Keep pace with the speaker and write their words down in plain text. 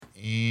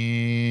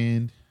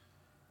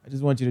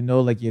just want you to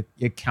know, like your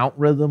count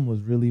rhythm was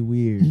really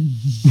weird.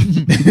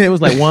 It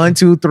was like 1,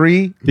 2,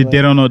 3. They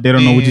don't know. They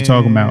don't know what you're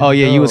talking about. Oh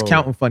yeah, you was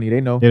counting funny.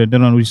 They know. They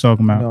don't know what you're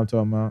talking about. You know what I'm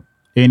talking about.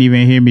 They didn't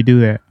even hear me do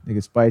that.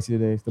 Nigga spicy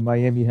today. It's the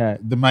Miami hat.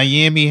 The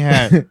Miami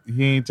hat.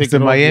 He ain't taking It's the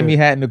Miami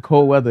hat in the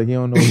cold weather. He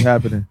don't know what's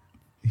happening.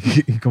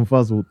 He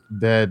confuzzled.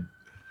 Dead.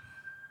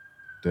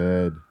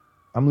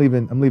 I'm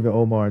leaving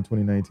Omar in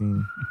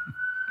 2019.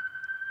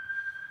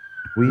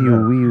 We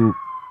you.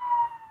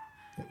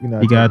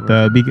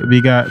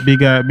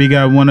 We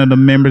got one of the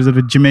members of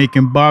the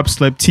Jamaican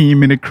bobsled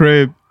team in the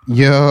crib.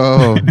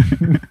 Yo.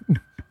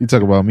 You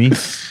talk about me?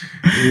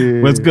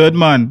 Yeah. What's good,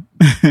 man?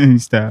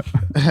 Stop.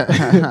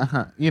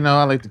 You know,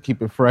 I like to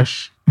keep it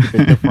fresh, keep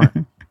it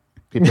different,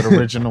 keep it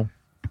original.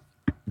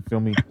 You feel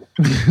me?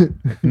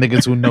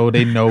 Niggas who know,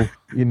 they know.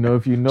 You know,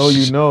 if you know,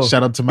 you know.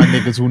 Shout out to my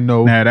niggas who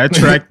know. Nah,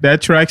 that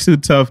track's too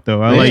tough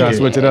though. I like it.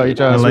 Switch it up. You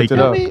trying to switch it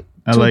up.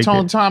 I like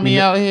Two-tone it. Tommy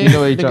out here. You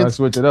know he trying to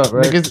switch it up,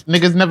 right?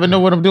 Niggas never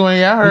know what I'm doing.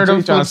 Yeah, I heard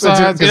him. trying to switch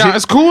it.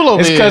 It's cool over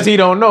It's here. because he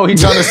don't know. He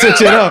trying to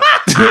switch it up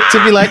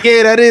to be like,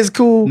 yeah, that is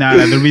cool. Nah,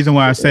 the reason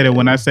why I said it,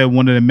 when I said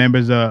one of the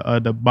members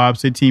of the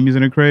bobsled team is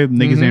in the crib,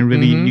 niggas didn't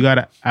really. You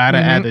gotta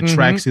add the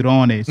tracksuit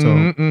on it, so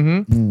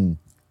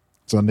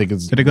So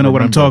niggas, they're gonna know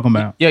what I'm talking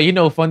about. Yeah, you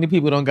know, funny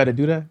people don't got to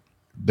do that.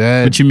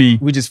 Dead. What you mean?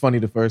 We just funny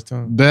the first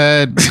time.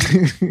 Dead.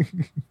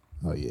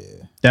 Oh yeah.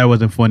 That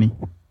wasn't funny.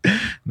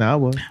 Nah, I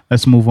was.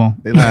 Let's move on.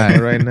 They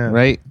laughing right now.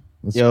 Right.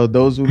 Yo,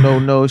 those who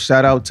know,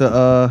 shout out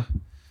to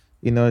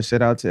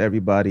shout out to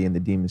everybody in the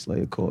Demon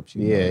Slayer Corps.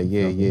 Yeah.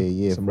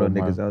 Some real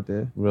niggas out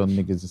there. Real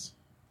niggas,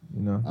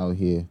 You know, out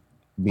here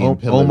being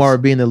pillars. Omar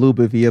be in the loop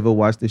if he ever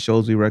watched the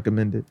shows we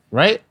recommended.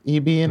 Right? He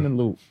be in the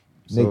loop.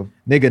 So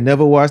Nigga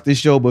never watched this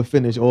show but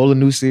finished all the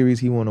new series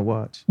he want to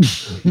watch.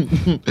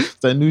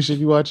 that new shit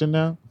you watching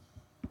now?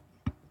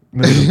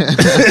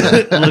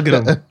 Look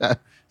at him,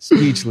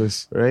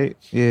 speechless. Right?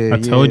 Yeah. I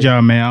told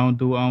y'all, man. I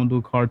don't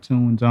do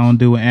cartoons. I don't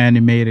do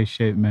animated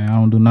shit, man. I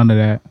don't do none of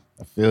that.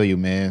 I feel you,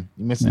 man.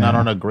 You're missing out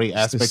on a great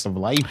aspect of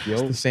life, yo.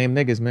 It's the same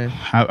niggas, man.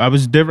 I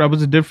was different. I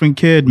was a different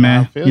kid,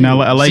 man. I feel You know,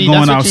 I like See, going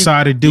that's what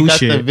outside to do you got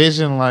shit. the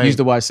vision, I like used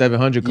to watch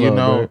 700 Club. you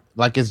know, right?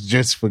 like it's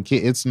just for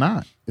kids. It's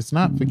not. It's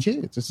not for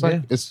kids. It's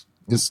like it's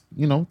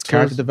you know,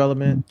 Character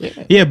development.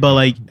 Yeah, but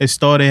like it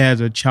started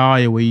as a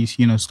child where you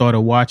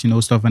started watching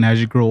those stuff, and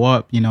as you grow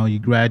up, you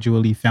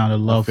gradually found a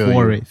love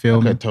for it. Feel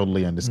I me? could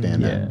totally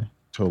understand that. Yeah.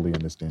 Totally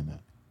understand that.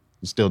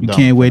 You still You dumb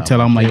can't for wait that till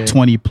one. I'm like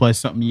 20 plus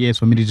something years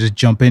for me to just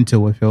jump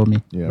into it. Feel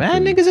me? Yeah, I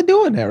Man, feel you. niggas are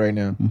doing that right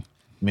now. I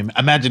mean,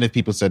 imagine if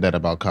people said that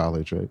about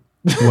college, right?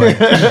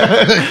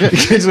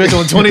 Kids wait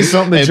till 20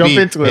 something to jump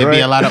into it, It'd right? be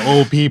a lot of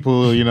old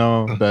people, you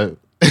know, that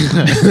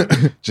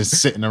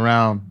just sitting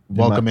around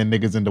welcoming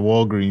niggas into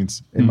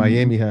Walgreens. in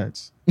Miami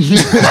hats. You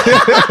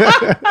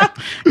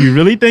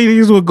really think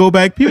niggas would go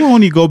back? People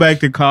only go back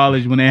to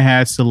college when it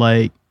has to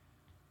like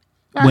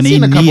I've when they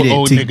seen a couple need it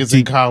old to- niggas to-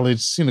 in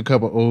college. Seen a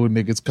couple old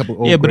niggas, couple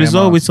old yeah, but it's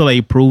grandmas. always to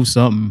like prove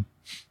something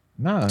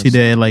Nah, to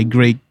their like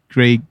great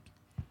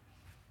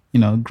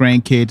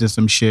grandkids or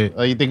some shit.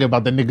 You think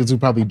about the niggas who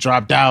probably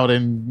dropped out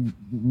in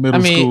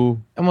middle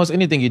school. almost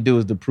anything you do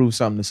is to prove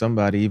something to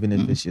somebody, even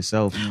if it's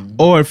yourself.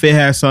 Or if it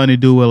has something to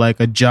do with like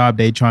a job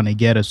they trying to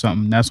get or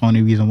something. That's the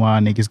only reason why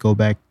niggas go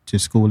back to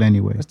school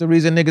anyway. That's the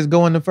reason niggas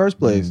go in the first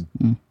place.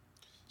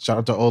 Shout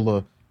out to all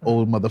the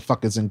old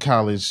motherfuckers in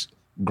college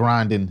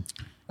grinding.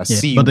 I Yeah,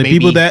 see you, but the baby.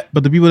 people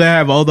that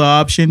have other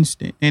options,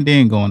 they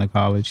ain't going to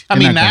college. I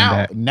They're mean, not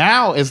going back.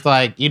 now it's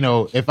like,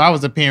 if I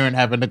was a parent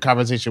having a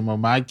conversation with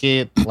my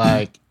kid,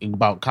 like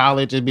about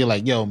college, it'd be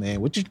like, yo,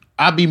 man,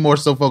 I'd be more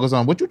so focused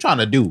on what you trying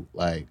to do.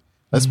 Like,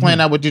 let's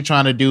plan out what you're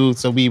trying to do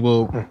so we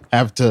will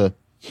have to,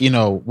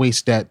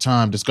 waste that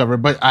time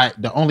discovering. But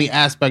the only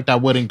aspect I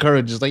would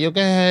encourage is like, yo, go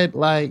ahead,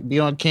 like, be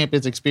on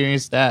campus,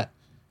 experience that.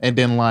 And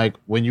then, like,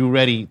 when you're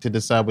ready to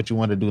decide what you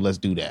want to do, let's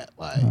do that.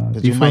 Like,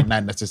 because you might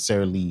not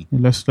necessarily.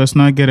 Let's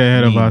not get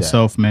ahead of need that.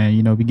 ourselves, man.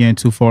 We getting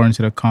too far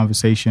into the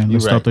conversation.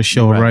 Let's start the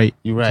show right.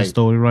 You're right. Just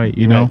start it right.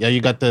 You know. Yeah, you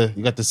got the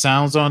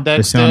sounds on deck.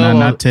 The sound, still,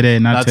 not today.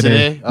 Not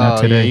today.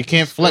 Oh, yeah, you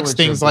can't flex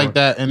things like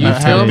that and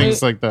not feel have me?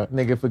 things like that.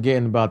 Nigga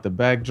forgetting about the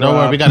backdrop. Don't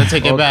worry, we gotta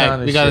take it all back.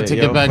 kind of We gotta shit, take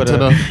yo, it back for to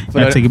the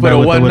Gotta take it back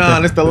with the-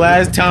 1-9. It's the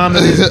last time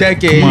of this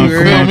decade.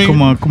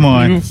 Come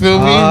on. You feel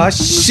me? Ah,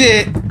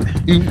 shit.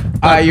 You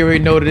already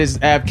know that this is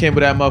Ab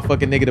Kimber, that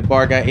motherfucking nigga, the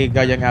bar guy,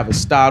 got young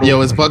Avastado.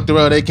 Yo, it's Buck the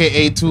Road,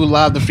 aka 2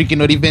 Live, the freaking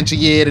naughty venture,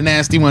 yeah, the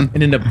nasty one.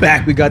 And in the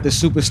back, we got the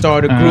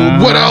superstar of the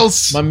group. What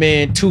else? My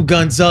man, 2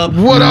 Guns Up.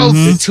 What else?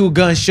 The 2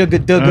 Gun Sugar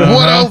Dugger.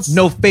 What else?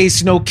 No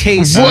face, no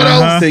case. What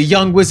else? The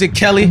young Wizard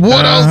Kelly.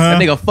 What else?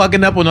 That nigga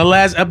fucking up on the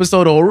last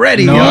episode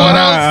already. No, yo. What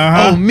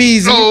else? Oh,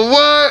 Meezy. Oh,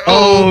 what?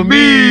 Oh,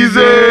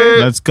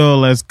 Meezy. Let's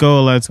go.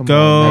 on,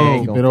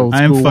 man. Good old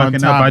I am school, fucking one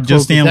up. time, I just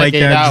close the didn't like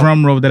decade that out.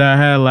 drum roll that I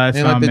had last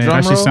Didn't like time, the man. drum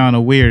That shit roll?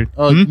 sounded weird.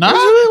 Nah, I thought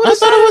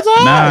it was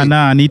all right.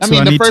 Nah, I need to.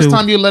 the first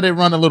time you let it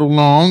run a little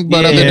long,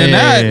 but other than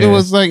that, Yeah. it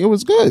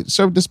was good.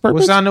 Served this What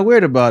purpose. sounded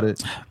weird about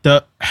it?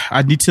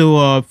 I need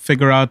to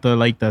figure out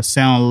the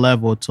sound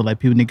level to like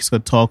people niggas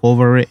could talk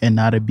over it and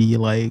not to be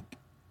like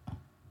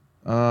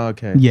Oh,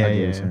 okay. Yeah, I get what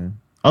yeah. you're saying.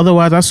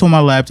 Otherwise, I saw my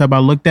laptop. I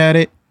looked at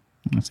it.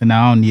 I said,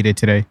 "Nah, I don't need it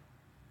today."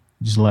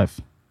 Just left.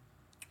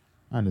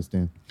 I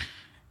understand.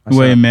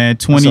 Wait, man.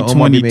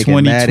 2020,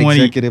 2020.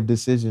 Executive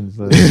decisions.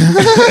 Like.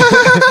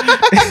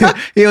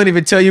 He don't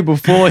even tell you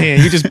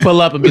beforehand. You just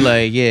pull up and be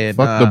like, "Yeah,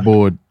 Fuck the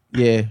board.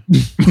 Yeah,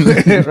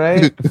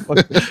 right.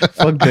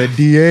 Fuck the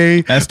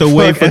DA. That's the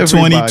way for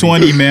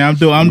 2020, man.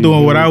 I'm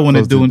doing what I want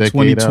to do in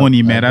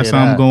 2020, man. That's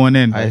how I'm going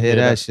in. I hear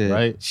that shit.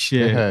 Right?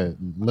 Shit.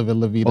 Live it,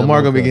 live it.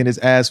 Omar gonna be getting his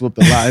ass whooped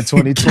a lot in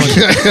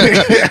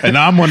 2020, and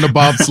I'm on the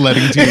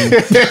bobsledding team.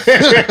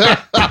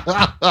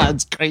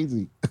 That's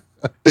crazy.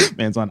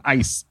 Man's on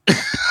ice.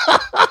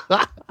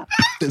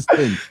 This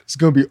thing. It's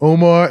gonna be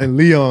Omar and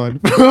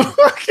Leon.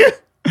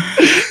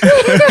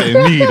 And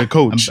me, the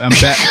coach. I'm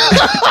back.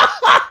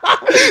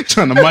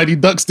 Trying to Mighty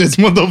Ducks this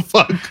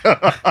motherfucker.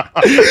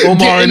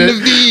 Omar in the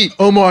V.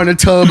 Omar in the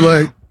tub,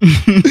 like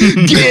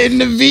Get in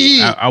the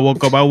V. I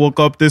woke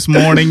up this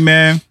morning,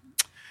 man.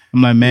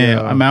 I'm like, man,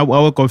 Yeah. I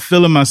woke up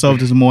feeling myself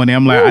this morning.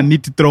 I'm like, I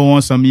need to throw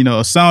on some,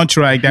 a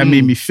soundtrack that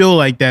made me feel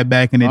like that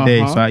back in the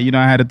day. So, I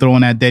had to throw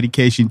on that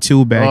Dedication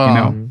 2 back,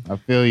 I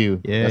feel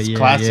you. Yeah, That's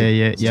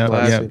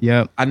classic.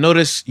 Yep. I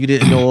noticed you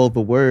didn't know all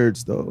the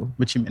words though.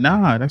 What you mean?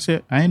 Nah, that's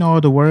it. I ain't know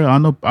all the words.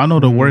 I know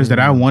the words that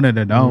I wanted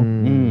to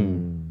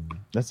know.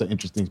 That's an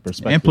interesting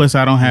perspective. And plus,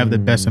 I don't have the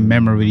best of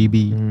memory to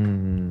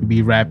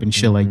be rapping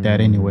shit like that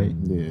anyway.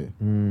 Yeah.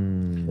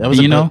 That was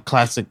a good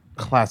classic.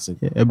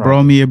 It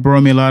brought me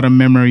a lot of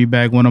memory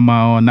back. One of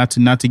my not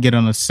to get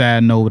on a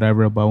sad note,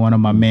 whatever, but one of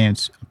my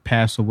mans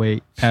passed away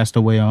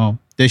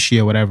this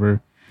year, whatever.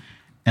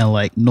 And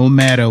like, no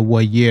matter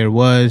what year it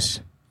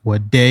was,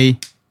 what day,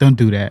 don't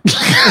do that.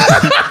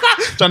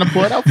 Trying to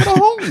pour it out for the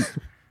homies.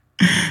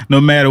 No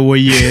matter what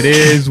year it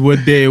is,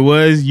 what day it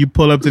was, you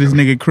pull up to this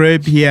nigga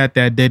crib, he had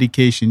that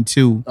Dedication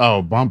 2.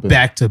 Oh, bumping.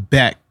 Back to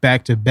back.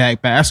 That's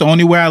the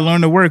only way I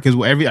learned to work, is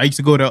I used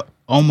to go to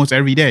almost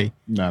every day.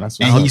 No, that's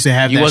and he used to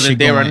have you that wasn't shit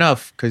there going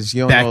enough because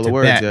you don't know all the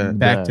words yet.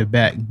 Back to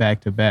back.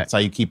 That's how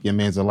you keep your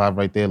mans alive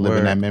right there,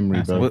 living that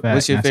memory, bro.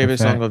 What's your favorite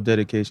song of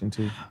Dedication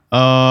 2?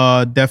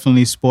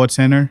 Definitely Sports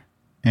Center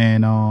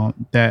and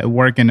that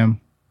Working Them.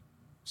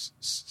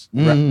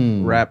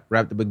 Rap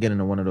the beginning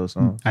of one of those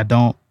songs. I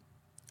don't.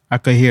 I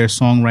could hear a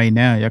song right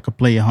now. I could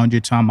play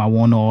 100 times. I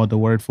won't know all the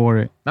word for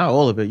it. Not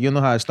all of it. You know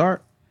how it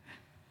start?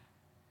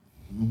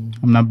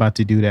 I'm not about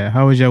to do that.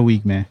 How was your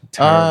week, man?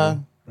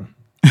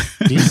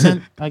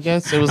 Decent, I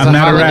guess. It was I'm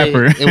not a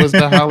rapper. It was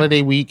the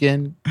holiday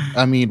weekend.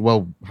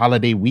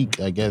 Holiday week,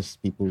 I guess.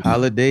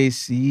 Holiday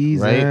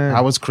season. Right?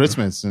 How was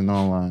Christmas and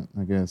all that,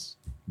 I guess?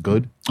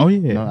 Good? Oh,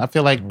 yeah. I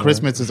feel like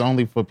Christmas is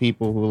only for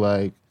people who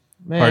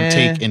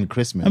partake in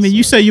Christmas. I mean,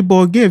 you say you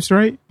bought gifts,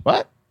 right?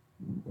 What?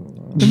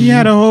 Then you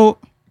had a whole...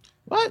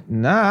 What?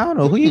 Nah, I don't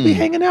know. Who you be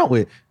hanging out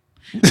with?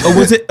 Or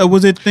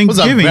was it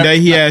Thanksgiving that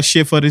he had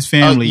shit for his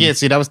family? Yeah,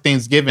 see, that was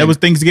Thanksgiving. That was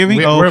Thanksgiving?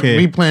 Okay.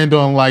 We planned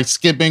on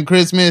skipping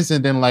Christmas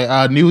and then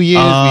New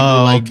Year's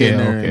we do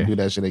dinner and do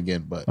that shit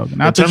again. But I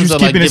thought you was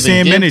keeping the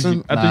same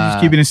energy. I thought you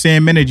was keeping the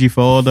same energy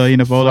for all the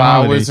for all the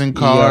holidays. Flowers and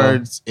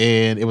cards,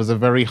 and it was a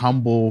very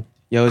humble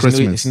Christmas.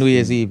 It's New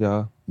Year's Eve,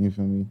 y'all. You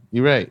feel me?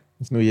 You're right.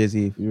 It's New Year's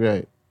Eve. You're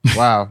right.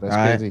 Wow, that's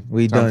crazy.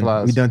 We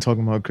done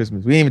talking about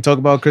Christmas. We didn't even talk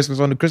about Christmas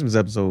on the Christmas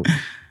episode.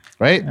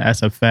 Right?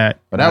 That's a fact.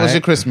 But that was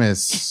your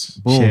Christmas.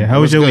 Boom. Shit,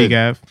 how was your week,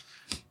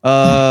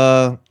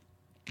 Av?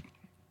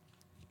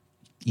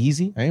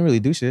 Easy. I didn't really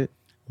do shit.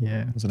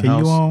 Yeah.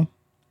 Can you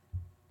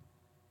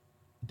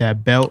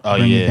that belt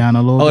bring you down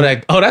a little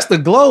bit? That's the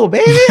glow,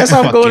 baby. That's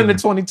how I'm going into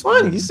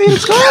 2020. You see the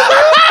glow,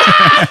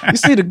 man? You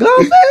see the glow,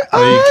 man?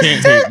 You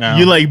can't hate now.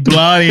 You like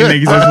blind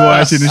niggas just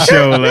watching the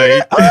show.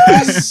 Like,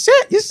 oh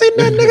shit. You seen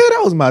that nigga?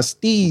 That was my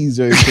steez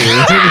right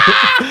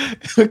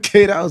there.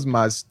 Okay, that was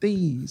my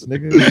steez,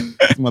 nigga.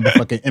 This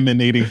motherfucking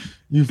emanating.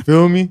 You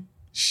feel me?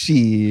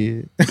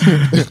 Shit.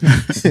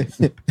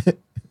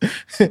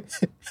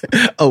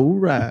 All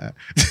right.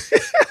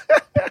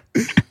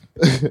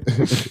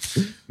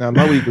 Now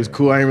my week was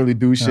cool. I didn't really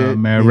do shit.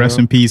 Man, rest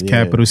in peace,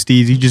 Capital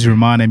Steez. You just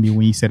reminded me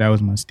when you said that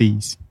was my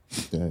steez.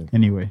 Yeah.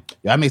 Anyway,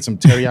 I made some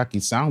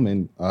teriyaki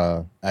salmon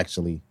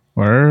actually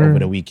over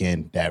the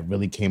weekend. That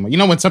really came out. You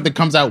know when something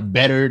comes out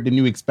better than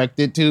you expect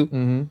it to?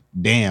 Mm-hmm.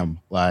 Damn,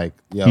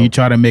 you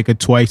try to make it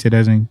twice, it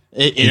doesn't.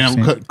 Hit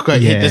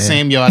the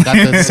same. Yo, I got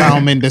the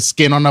salmon. The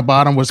skin on the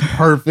bottom was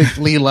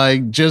perfectly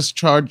just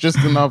charred just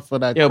enough for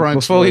that crunch.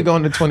 Before we go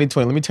into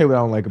 2020, let me tell you what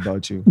I don't like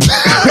about you.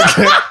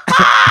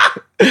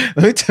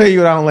 Let me tell you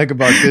what I don't like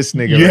about this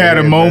nigga. You had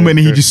a moment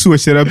and he just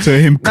switched it up to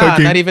him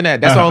cooking. Not even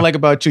that. That's what I don't like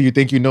about you. You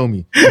think you know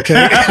me. Okay?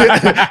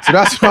 So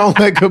that's what I don't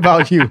like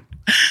about you. What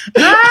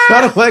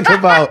I don't like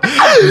about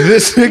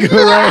this nigga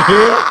right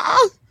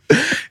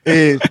here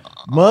is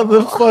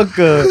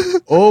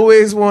motherfucker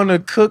always want to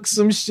cook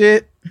some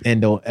shit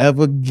and don't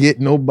ever get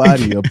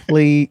nobody a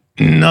plate,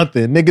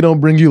 nothing. Nigga don't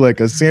bring you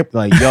a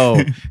sample.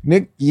 Yo,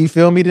 Nick, you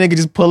feel me? The nigga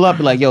just pull up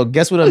and yo,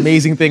 guess what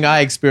amazing thing I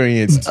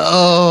experienced?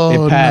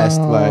 It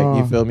passed. No,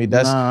 you feel me?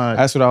 That's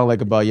what I don't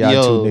like about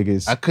y'all two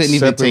niggas. I couldn't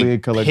even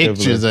take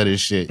pictures of this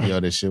shit.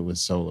 Yo, this shit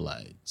was so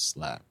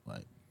slap.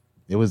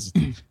 it was.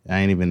 I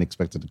ain't even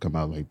expected to come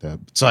out like that.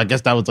 So I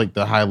guess that was like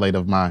the highlight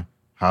of my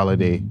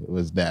holiday. It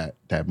was that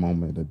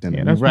moment.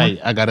 Then that's right.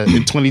 I gotta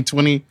in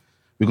 2020.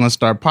 We're gonna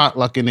start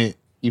potlucking it.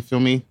 You feel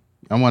me?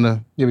 I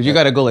wanna. Yeah, but you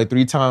gotta go like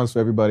 3 times for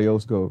everybody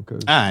else go.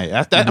 Cause all right.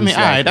 All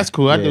right. That's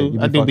cool. I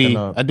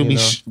do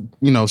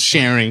be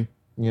sharing.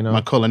 You know,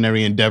 my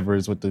culinary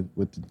endeavors with the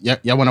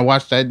y'all want to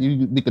watch that?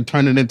 We could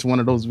turn it into one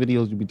of those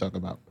videos you be talking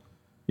about.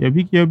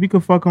 Yeah, we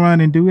could fuck around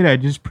and do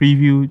that. Just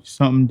preview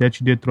something that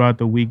you did throughout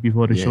the week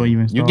before the show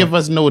even starts. You give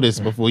us notice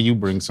before you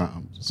bring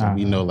something, so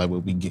we know like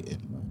what we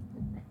getting.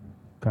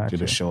 Gotcha.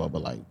 To show up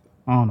with like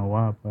I don't know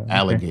why, but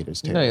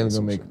alligators. He ain't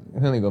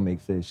gonna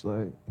make fish.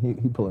 Like he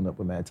pulling up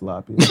with mad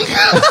tilapia.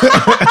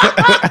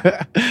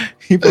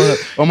 He pull up.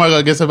 Oh my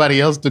god, get somebody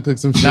else to cook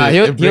some shit. Nah,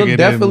 he'll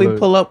definitely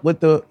pull up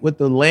with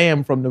the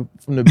lamb from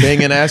the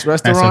banging ass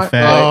restaurant. That's a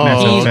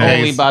fact. He's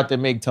only about to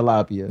make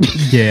tilapia.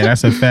 Yeah,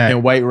 that's a fact.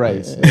 And white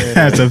rice.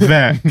 That's a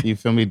fact. You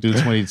feel me? Do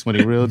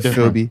 2020 real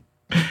different.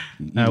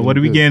 What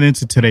are we getting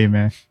into today,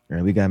 man?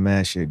 Yeah, we got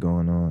mad shit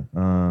going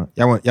on.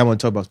 Y'all want to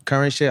talk about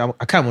current shit? I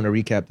kind of want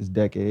to recap this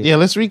decade. Yeah,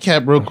 let's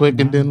recap real quick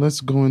and then let's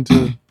go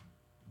into.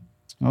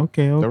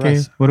 Okay.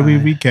 rest. What are we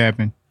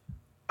recapping?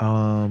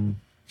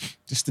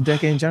 Just the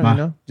decade in general, you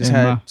know?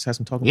 Just had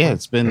some talking. Yeah,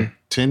 it's been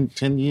 10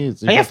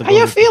 years. How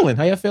y'all feeling?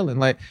 How y'all feeling?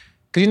 Like,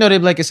 cause you know they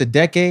be like it's a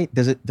decade.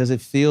 Does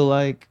it feel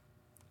like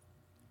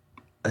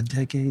a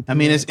decade? I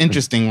mean, it's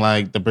interesting.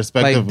 Like the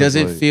perspective. Like, does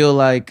it feel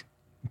like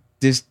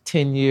this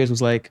 10 years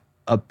was like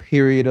a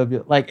period of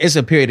your like? It's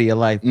a period of your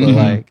life, but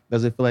like,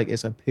 does it feel like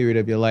it's a period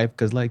of your life?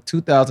 Because like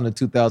 2000 to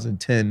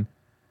 2010.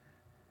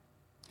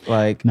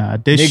 Like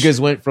niggas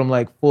went from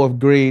like 4th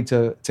grade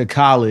to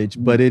college,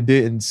 but it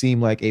didn't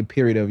seem like a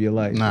period of your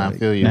life. Nah, like, I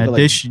feel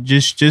you.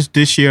 Just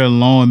this year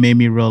alone made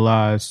me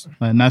realize.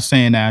 Like, not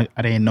saying that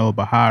I didn't know,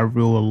 but how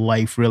real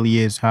life really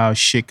is, how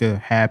shit could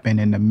happen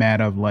in the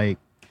matter of like,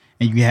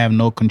 and you have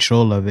no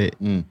control of it.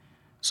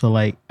 So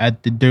like,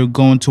 they're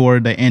going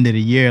toward the end of the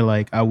year.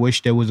 Like, I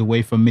wish there was a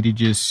way for me to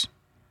just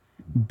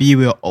be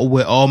with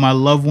all my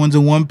loved ones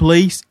in one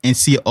place and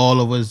see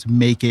all of us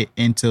make it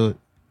into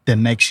the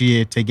next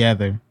year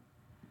together.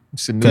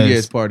 It's a New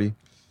Year's party.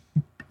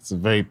 It's a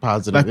very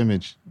positive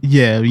image.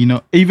 Yeah, you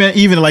know,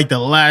 even like the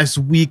last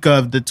week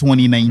of the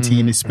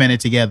 2019 to spend it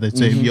together.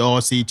 So if you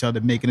all see each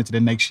other making it to the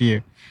next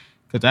year.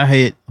 Because I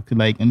had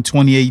like in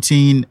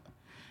 2018,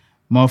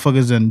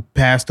 motherfuckers done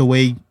passed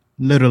away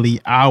literally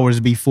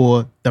hours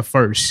before the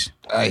first.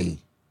 Hey.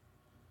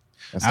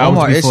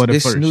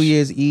 It's New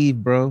Year's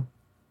Eve, bro.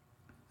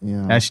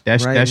 Yeah.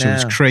 That shit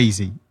was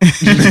crazy.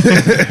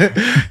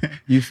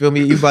 You feel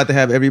me? You about to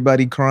have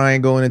everybody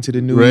crying going into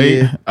the new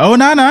year. Oh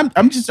no,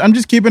 I'm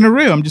just keeping it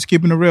real. I'm just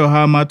keeping it real.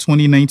 How my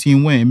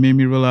 2019 went. It made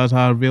me realize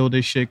how real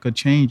this shit could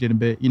change in a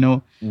bit. You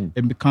know,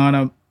 it kind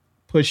of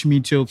pushed me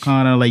to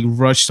kind of like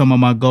rush some of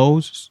my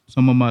goals,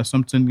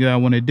 something that I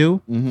want to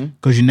do,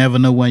 because you never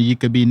know when you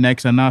could be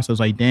next or not. So it's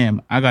like,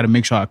 damn, I got to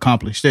make sure I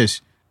accomplish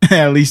this.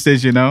 At least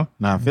this, you know.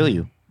 Nah, I feel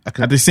you.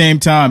 At the same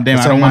time, damn,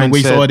 I don't want to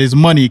waste all this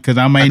money because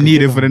I might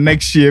need it for the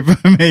next year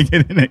if I make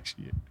it the next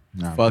year.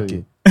 Nah, Fuck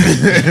it.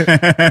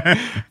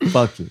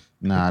 Fuck it.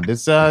 Nah,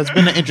 this it's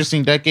been an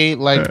interesting decade.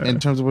 Like in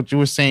terms of what you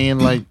were saying,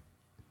 like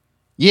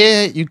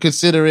yeah, you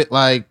consider it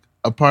like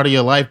a part of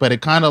your life, but it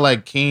kind of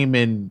like came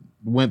and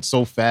went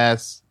so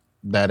fast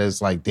that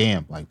it's like,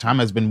 damn, like time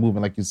has been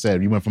moving. Like you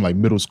said, you went from like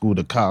middle school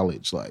to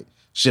college. Like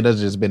shit has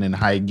just been in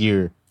high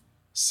gear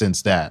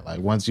since that.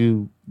 Like once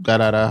you got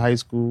out of high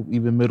school,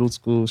 even middle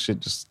school, shit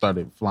just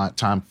started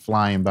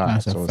flying by.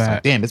 That's so it's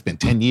like, damn, it's been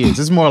 10 years.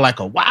 It's more like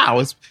a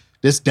wow,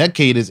 this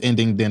decade is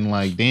ending than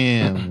like,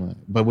 damn.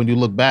 But when you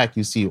look back,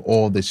 you see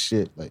all this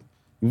shit. Like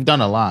you've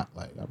done a lot.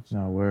 Like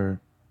No, we're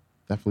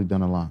definitely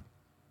done a lot.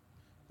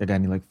 You got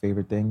any like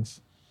favorite things?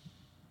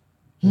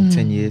 In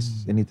 10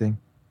 years, anything?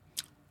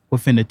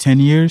 Within the 10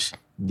 years?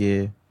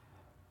 Yeah.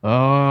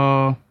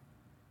 Don't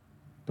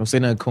say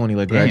nothing corny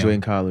like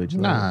graduating college.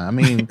 Like. Nah, I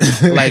mean,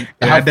 like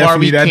how that far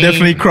we came.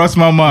 definitely crossed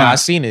my mind. Nah, I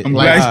seen it. I'm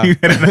glad you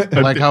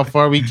like how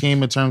far we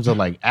came in terms of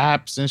like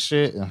apps and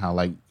shit, and how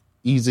like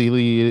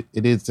easily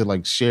it is to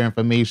like share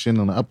information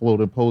and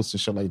upload a post and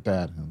shit like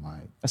that. And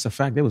like that's a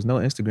fact. There was no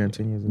Instagram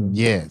 10 years ago.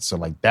 Yeah, so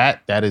like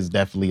that is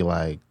definitely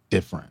like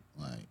different.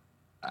 Like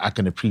I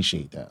can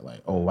appreciate that.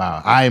 Like, oh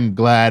wow, I am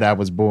glad I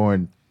was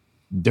born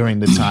during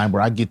the time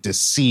where I get to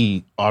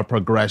see our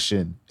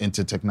progression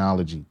into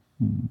technology.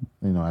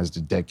 You know, as the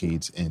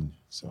decades end.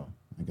 So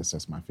I guess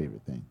that's my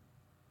favorite thing.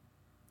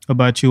 How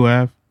about you,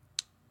 Av?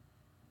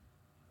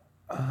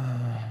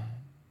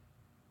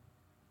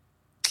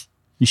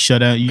 You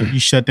shut out. You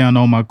shut down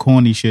all my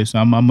corny shit. So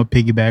I'm gonna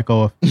piggyback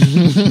off.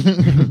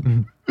 Let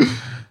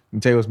me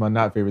tell you what's my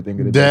not favorite thing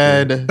of the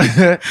Dad.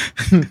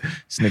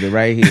 This nigga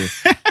right here.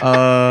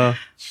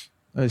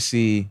 Let's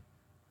see.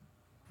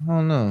 I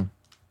don't know.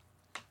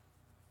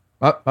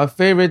 My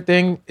favorite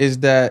thing is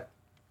that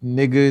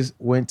niggas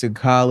went to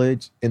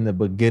college in the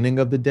beginning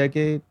of the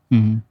decade.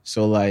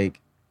 So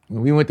like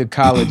when we went to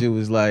college, it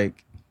was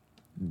like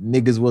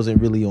niggas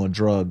wasn't really on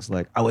drugs.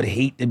 Like I would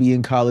hate to be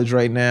in college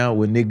right now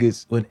when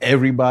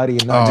everybody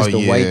and not just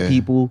the white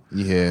people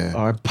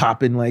are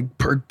popping like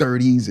perk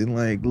 30s and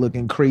like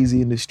looking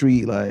crazy in the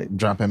street, like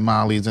dropping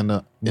mollies in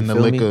the feel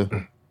liquor.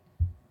 me?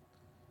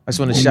 I just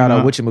want to shout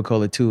out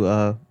whatchamacallit too.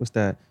 What's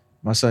that?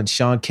 My son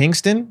Sean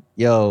Kingston.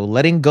 Yo,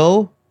 Letting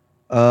Go.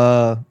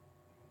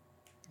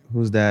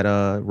 Who's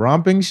that?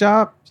 Romping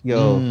Shop.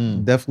 Yo,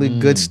 definitely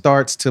good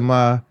starts to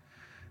my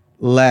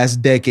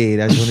last decade.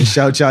 I just want to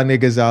shout y'all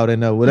niggas out,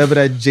 and whatever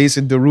that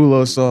Jason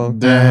Derulo song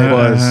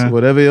was,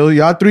 whatever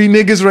y'all three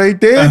niggas right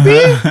there, B.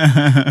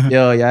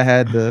 Yo, y'all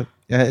had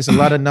it's a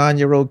lot of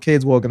 9-year-old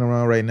kids walking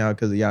around right now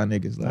because of y'all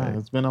niggas. Like,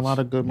 it's been a lot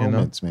of good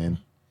moments, man.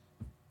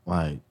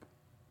 Like,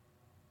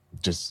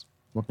 just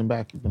looking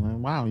back, you've been like,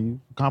 wow, you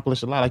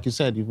accomplished a lot. Like you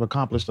said, you've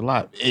accomplished a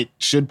lot. It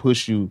should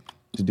push you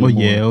to do more.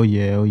 Oh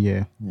yeah.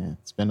 Yeah,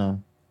 it's been a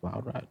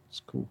wild ride.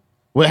 It's cool.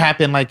 What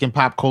happened like in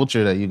pop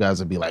culture that you guys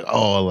would be like,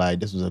 oh, like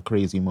this was a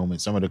crazy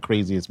moment. Some of the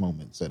craziest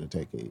moments of the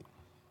decade.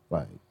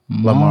 Like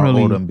Lamar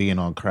Odom being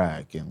on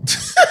crack and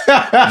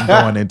like,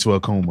 going into a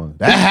coma.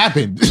 That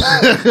happened.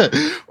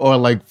 Or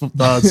like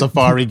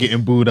Safari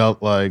getting booed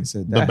out like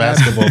the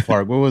basketball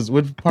park.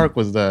 Which park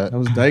was that? That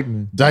was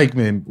Dykeman.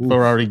 Dykeman.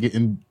 Ferrari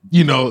getting,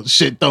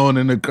 shit thrown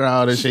in the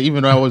crowd and shit.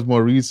 Even though that was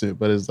more recent,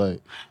 but it's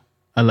like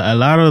a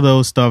lot of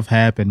those stuff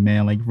happened,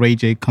 man. Like Ray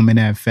J coming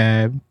at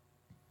Fab,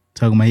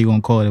 talking about he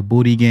gonna call it a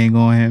booty gang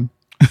on him.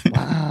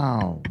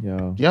 Wow.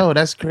 Yo,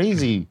 that's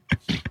crazy.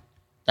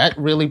 That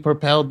really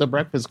propelled the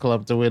Breakfast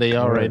Club to where they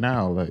are right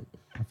now. Like,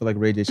 I feel like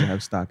Ray J should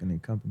have stock in their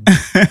company.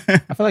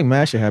 I feel like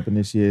MASH should happen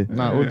this year.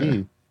 No,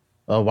 OD.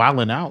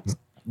 Wildin' Out.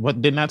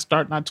 What didn't that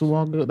start not too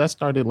long ago? That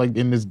started like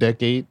in this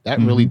decade. That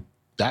really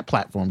that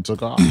platform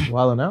took off.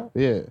 Wildin' Out?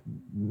 Yeah.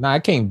 Nah,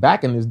 it came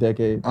back in this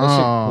decade. That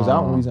shit was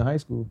out when we was in high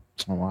school.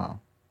 Oh wow.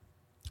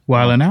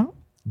 Wildin' Out?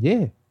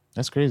 Yeah.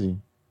 That's crazy.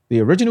 The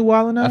original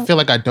Wildin' Out? I feel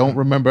like I don't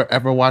remember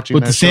ever watching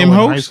with that the show same in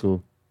host? high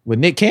school. With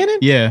Nick Cannon?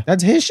 Yeah.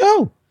 That's his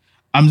show.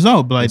 I'm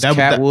so, but like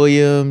Cat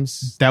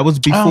Williams. That was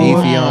before.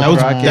 Davion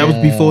Crockett. That was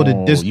before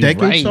this you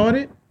decade right.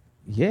 started.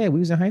 Yeah, we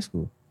was in high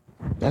school.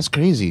 That's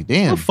crazy.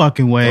 Damn. No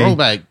fucking way.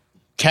 Throwback.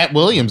 Cat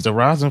Williams, the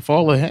rise and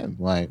fall of him.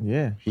 Like,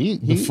 yeah,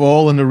 the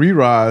fall and the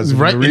re-rise,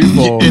 right? And the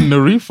re-fall. In the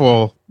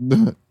re-fall,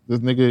 this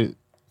nigga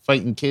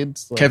fighting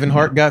kids. Like, Kevin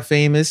Hart got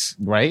famous,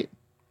 right?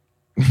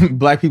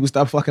 Black people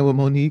stopped fucking with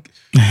Monique.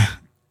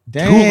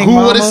 Dang, who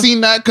would have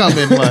seen that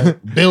coming? Like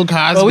Bill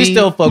Cosby. Well, we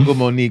still fuck with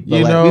Monique,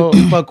 but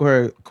we fuck with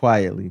her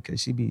quietly because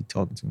she be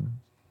talking to me.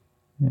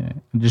 Yeah,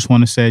 I just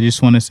want to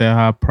say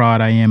how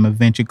proud I am of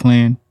Venture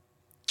Clan.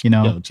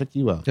 Yo, check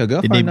you out. Yo,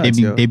 go they nuts,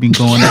 been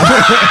going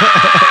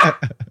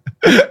up.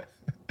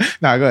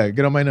 Nah, go ahead.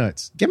 Get on my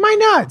nuts. Get my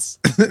nuts.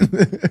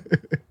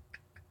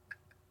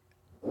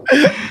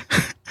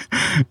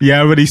 Yeah, I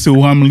already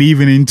saw I'm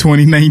leaving in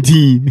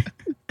 2019.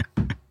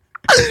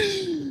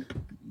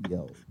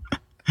 Yo.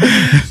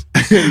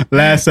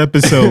 Last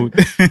episode.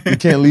 You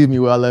can't leave me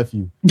where I left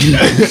you.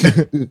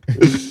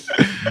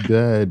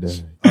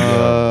 Good.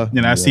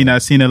 I've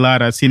seen a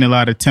lot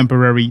of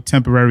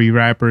temporary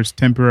rappers,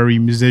 temporary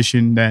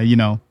musician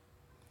that,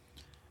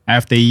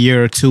 after a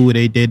year or two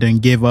they didn't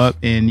give up,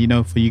 and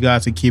for you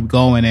guys to keep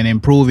going and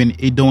improving,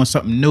 doing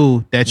something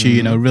new that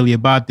you're really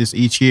about this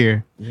each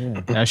year.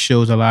 Yeah. That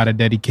shows a lot of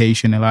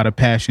dedication, a lot of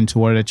passion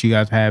toward that you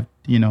guys have,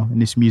 in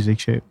this music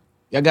shit.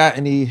 Y'all got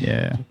any?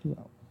 Yeah.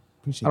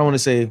 I don't want to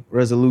say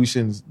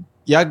resolutions.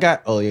 Y'all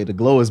got? Oh yeah, the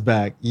glow is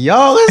back.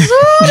 Yo, let's go.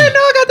 I know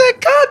I got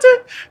that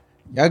content.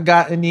 Y'all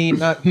got any?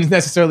 Not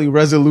necessarily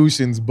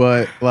resolutions,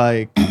 but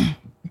like I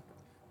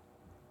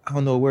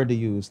don't know a word to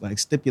use. Like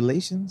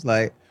stipulations.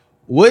 Like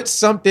what's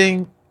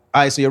something?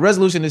 All right. So your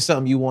resolution is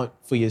something you want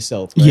for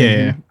yourself. Right?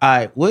 Yeah. All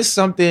right. What's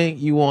something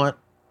you want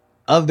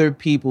other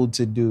people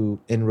to do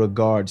in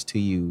regards to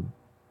you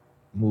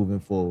moving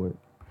forward?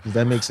 Does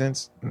that make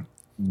sense?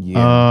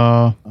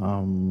 Yeah.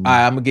 I'm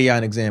gonna give y'all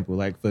an example.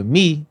 Like for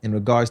me, in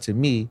regards to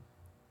me,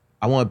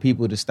 I want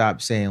people to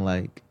stop saying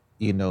like,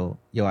 yo,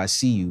 I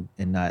see you,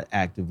 and not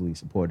actively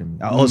supporting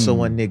me. I also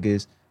want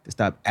niggas to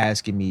stop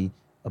asking me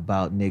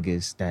about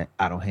niggas that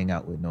I don't hang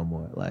out with no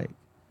more. Like,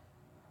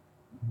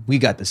 we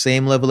got the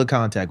same level of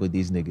contact with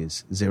these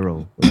niggas.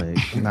 0.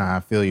 Like, nah, I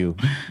feel you.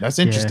 That's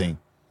interesting.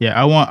 Yeah,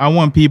 I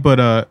want people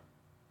to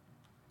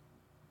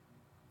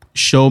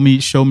show me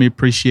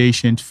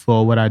appreciation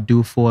for what I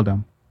do for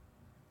them.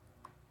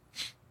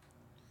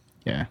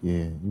 Yeah.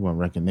 Yeah, you want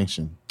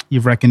recognition.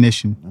 Your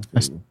recognition.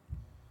 I feel you.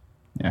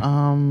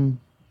 Yeah.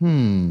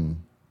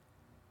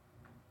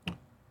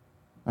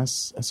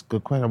 That's a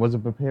good question. I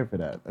wasn't prepared for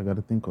that. I got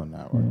to think on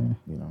that one.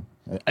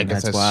 I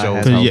guess That's that why I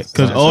shows. had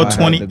Because all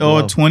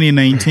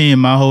 2019,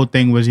 my whole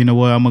thing was, I'm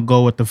gonna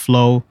go with the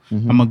flow.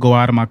 I'm gonna go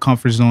out of my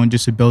comfort zone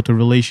just to build a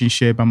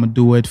relationship. I'm gonna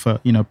do it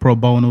for pro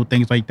bono,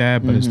 things like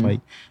that. But it's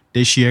like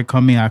this year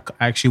coming, I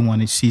actually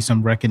want to see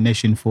some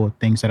recognition for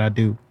things that I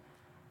do.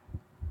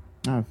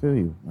 I feel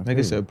you.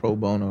 nigga said pro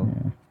bono.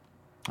 Yeah.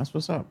 That's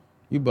what's up.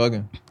 You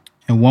bugging.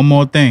 And one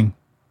more thing.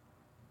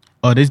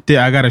 I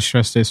gotta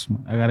stress this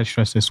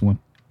one.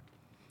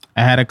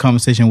 I had a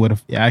conversation with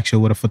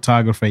a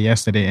photographer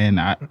yesterday, and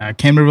I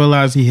came to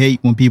realize he hate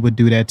when people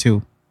do that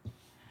too.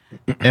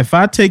 If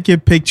I take your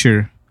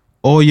picture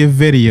or your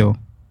video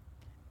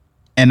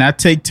and I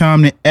take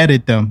time to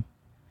edit them,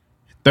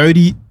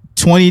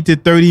 20 to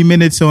 30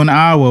 minutes or an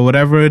hour,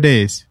 whatever it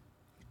is,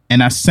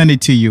 and I send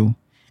it to you,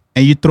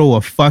 and you throw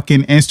a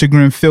fucking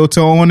Instagram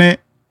filter on it,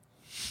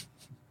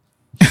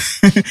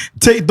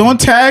 don't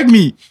tag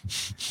me.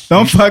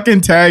 Don't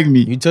fucking tag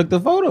me. You took the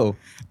photo.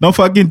 Don't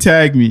fucking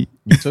tag me.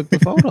 You took the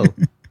photo.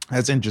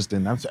 That's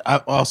interesting. I've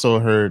also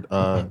heard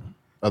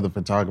other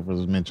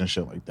photographers mention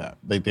shit like that.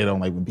 Like they don't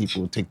like when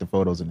people take the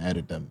photos and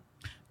edit them.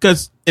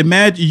 Because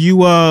imagine you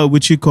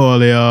what you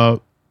call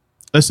it,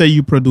 let's say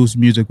you produce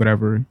music,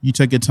 whatever. You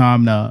took your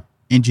time to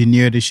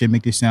engineer this shit,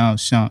 make it sound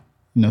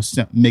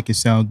make it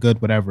sound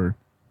good, whatever.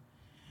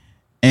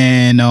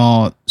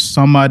 And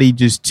somebody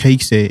just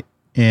takes it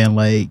and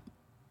like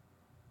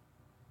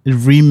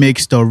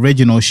remix the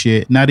original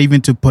shit, not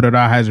even to put it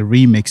out as a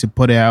remix, to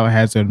put it out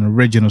as an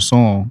original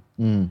song.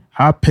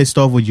 How pissed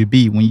off would you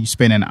be when you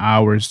spending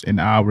hours and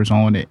hours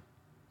on it?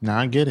 Nah,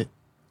 I get it.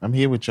 I'm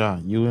here with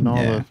y'all. You and all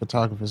the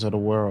photographers of the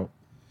world.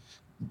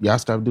 Y'all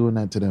stop doing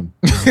that to them.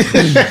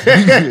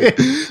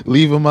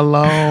 Leave them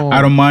alone.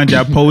 I don't mind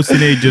y'all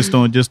posting it. Just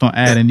don't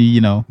add any,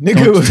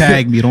 Nigga, don't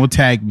tag me. Don't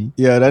tag me.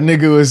 Yeah, that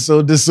nigga was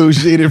so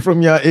dissociated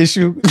from your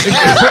issue.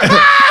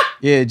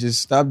 Yeah,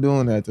 just stop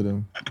doing that to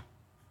them.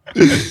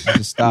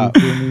 Just stop.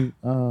 I don't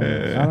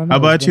know. How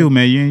about you,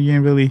 man? You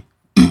ain't really.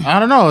 I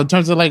don't know. In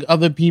terms of like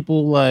other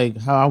people, like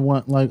how I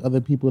want like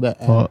other people to.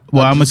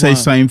 Well, I'm gonna say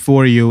something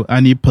for you. I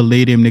need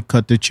Palladium to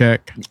cut the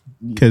check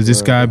because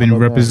this guy been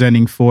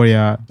representing for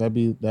y'all. That'd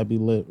be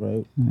lit,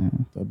 right? Yeah.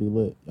 That'd be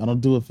lit. I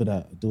don't do it for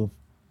that. I do it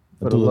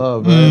for the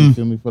love, right?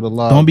 Feel me, for the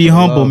love. Don't be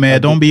humble, man.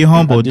 Don't be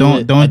humble.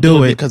 Don't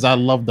do it because I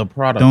love the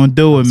product. Don't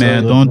do it,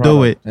 man. Don't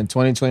do it. In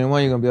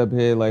 2021, you're gonna be up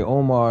here like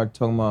Omar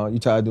talking about you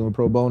tired doing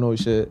pro bono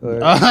shit.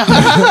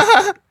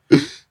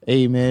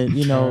 Hey man,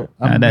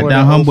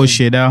 that humble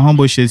shit. That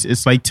humble shit.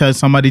 It's like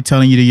somebody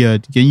telling you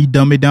to, can you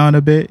dumb it down a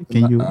bit?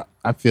 Can you?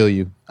 I feel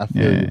you. I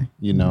feel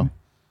you.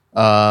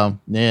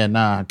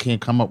 I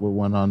can't come up with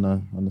one on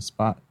the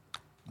spot.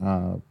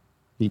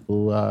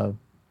 People, I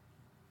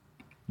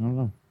don't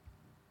know.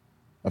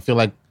 I feel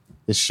like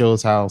it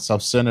shows how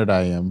self-centered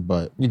I am,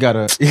 but you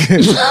gotta.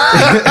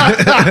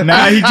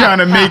 Now he trying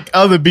to make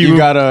other people. You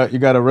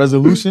got a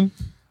resolution.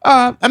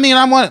 I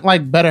want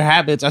like better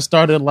habits. I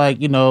started like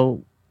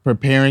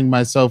preparing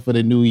myself for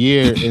the new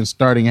year and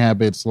starting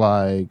habits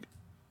like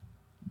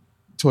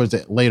towards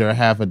the later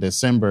half of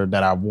December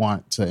that I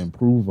want to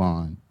improve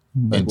on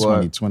in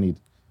 2020.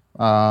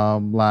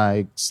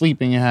 Like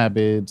sleeping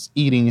habits,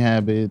 eating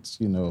habits,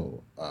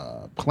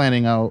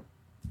 planning out,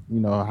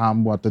 how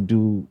I'm about to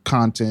do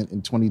content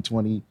in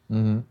 2020,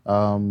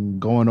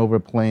 going over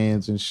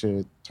plans and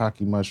shit,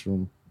 Taki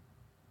Mushroom.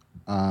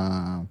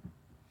 That'll.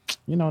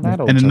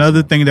 And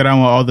another thing that I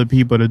want other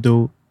people to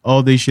do,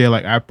 all this shit,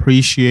 like I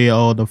appreciate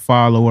all the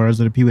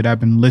followers or the people that have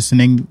been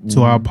listening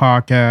to our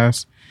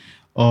podcast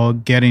or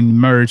getting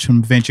merch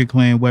from Venture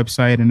Clan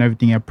website and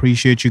everything. I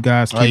appreciate you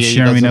guys. Keep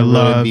sharing the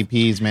love.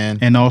 MVPs, man.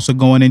 And also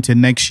going into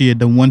next year,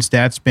 the ones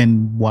that's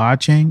been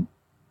watching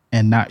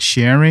and not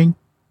sharing,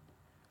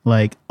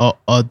 like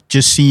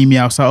just seeing me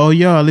outside. Oh,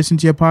 yo, I listen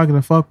to your podcast.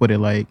 I fuck with it.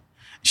 Like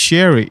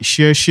share it.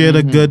 Share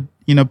the good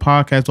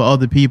podcast with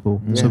other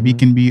people so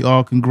we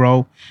all can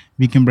grow.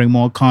 We can bring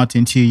more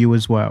content to you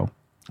as well.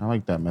 I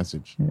like that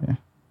message.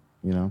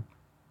 Yeah.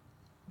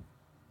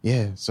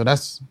 Yeah. So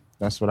that's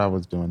what I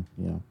was doing.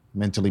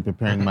 Mentally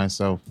preparing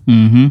myself.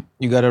 Mm-hmm.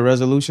 You got a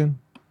resolution?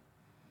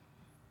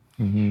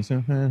 Just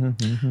want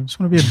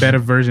to be a better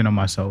version of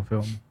myself.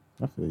 Feel me?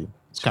 I feel you.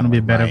 It's kind of be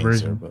a better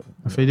version. But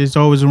I feel there's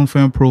always room for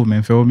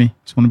improvement. Feel me?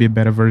 Just want to be a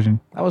better version.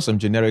 That was some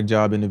generic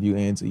job interview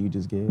answer you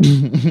just gave.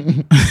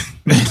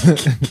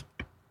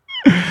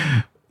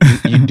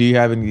 Do you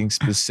have anything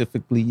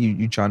specifically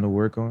you trying to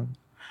work on?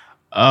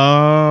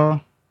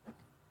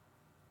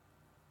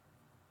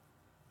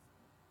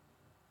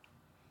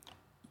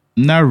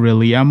 Not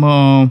really. I'm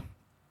gonna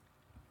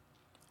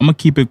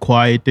keep it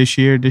quiet this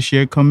year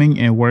coming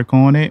and work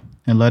on it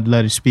and let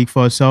it speak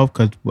for itself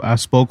because I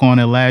spoke on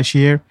it last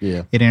year. Yeah.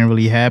 It didn't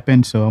really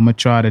happen, so I'm gonna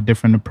try a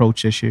different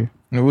approach this year.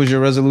 What was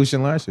your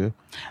resolution last year?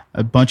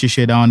 A bunch of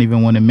shit I don't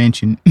even want to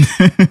mention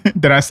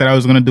that I said I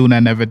was gonna do and I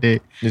never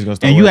did.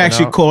 And you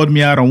actually called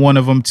me out on one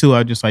of them too. I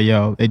was just like,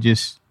 yo, it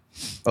just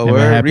never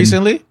happened.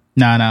 Recently?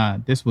 Nah.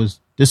 This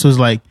was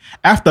like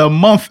after a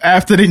month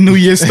after the New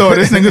Year started.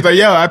 This nigga's like,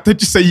 yo, I thought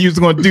you said you was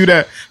gonna do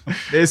that.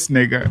 This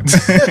nigga.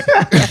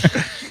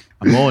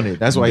 I'm on it.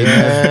 That's why he's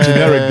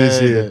generic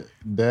this year.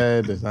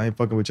 Dead. I ain't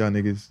fucking with y'all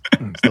niggas.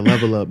 It's the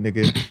level up,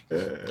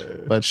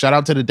 nigga. But shout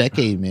out to the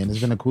decade, man. It's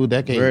been a cool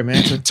decade. Very,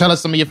 man. Tell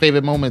us some of your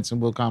favorite moments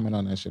and we'll comment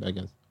on that shit, I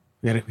guess.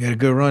 We had a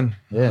good run.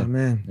 Yeah. Oh,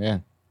 man. Yeah.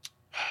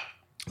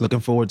 Looking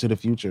forward to the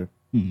future.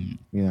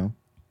 A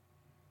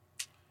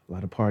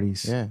lot of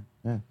parties. Yeah.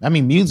 I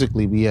mean,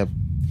 musically, we've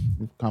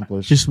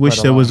accomplished. Just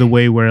wish there was a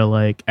way where,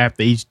 like,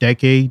 after each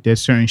decade,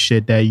 there's certain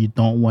shit that you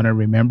don't want to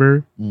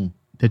remember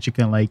that you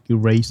can like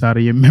erase out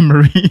of your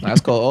memory.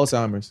 That's called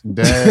Alzheimer's.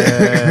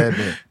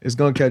 Dead. It's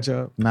gonna catch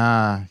up.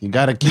 Nah, you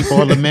gotta keep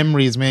all the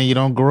memories, man. You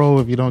don't grow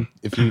if you try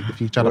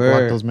to block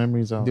Word. those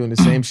memories out. Doing the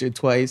same shit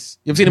twice.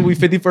 You ever seen the movie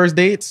 50 First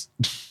Dates?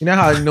 You know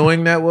how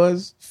annoying that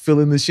was?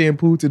 Filling the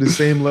shampoo to the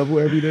same level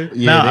every day.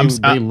 Yeah,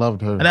 Nah, they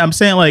loved her. And I'm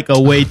saying like a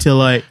way to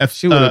like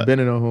She would have been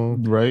in a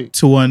home. Right?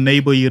 to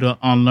enable you to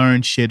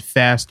unlearn shit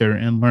faster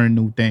and learn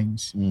new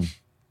things. Mm.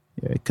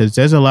 Yeah, because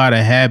there's a lot of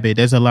habit.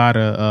 There's a lot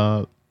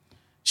of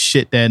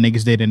shit that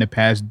niggas did in the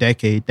past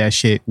decade. That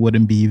shit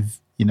wouldn't be,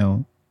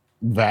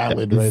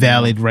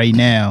 Valid right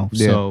now.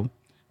 Yeah. So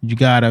you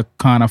gotta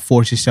kind of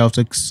force yourself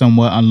to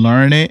somewhat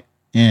unlearn it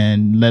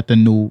and let the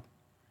new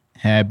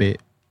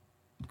habit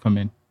come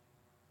in.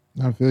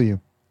 I feel you.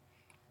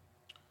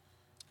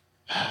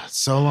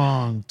 So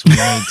long,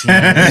 2019.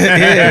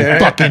 Yeah.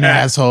 Fucking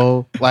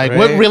asshole. Like, Right.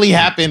 what really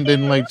happened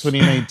in like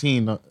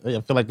 2019? I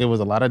feel like there was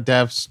a lot of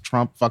deaths.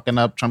 Trump fucking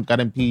up. Trump got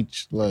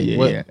impeached. Like,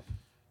 Yeah.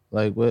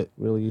 what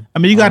really? I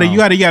mean, you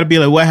gotta be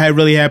like, what had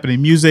really happened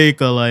in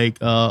music or like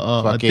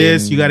Fucking-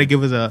 this. You gotta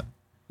give us a.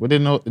 We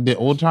didn't know. Did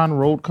Old Town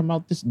Road come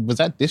out was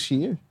that this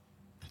year?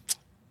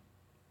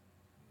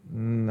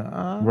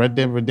 Nah. Red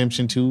Dead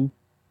Redemption 2.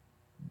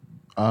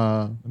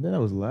 I think that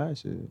was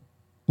last year.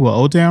 What,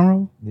 Old Town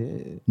Road?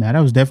 Yeah. Nah, that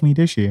was definitely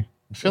this year.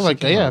 I feel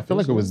like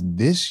it was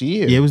this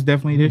year. Yeah, it was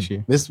definitely this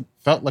year. This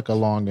felt like a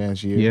long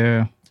ass year.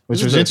 Yeah. Which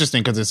This was is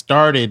interesting because it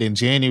started in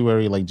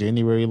January. Like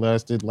January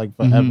lasted like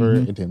forever.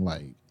 And then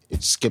like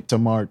it skipped to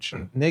March.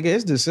 Nigga,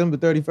 it's December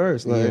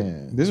 31st. Like,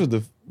 Yeah. this was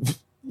the.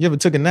 You ever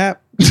took a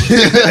nap?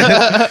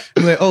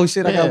 I'm like, oh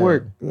shit, I got Yeah.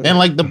 work. And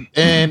like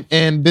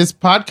and this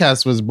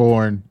podcast was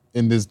born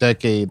in this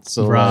decade.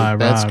 So Right, like,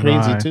 that's right,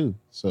 crazy right. too.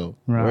 So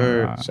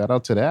Word. Right. shout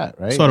out to that,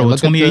 right? So it And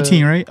was look at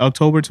 2018, right?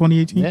 October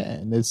 2018? Yeah,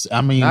 and it's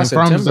I mean Not in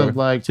terms September. of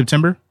like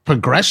September?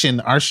 progression,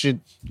 our shit,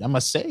 I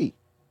must say,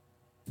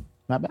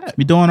 not bad.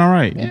 We doing all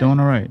right. Yeah. You're doing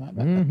all right. Not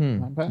bad. Mhm.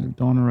 Not bad. You're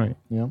doing all right.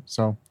 You know,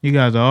 so You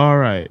guys are all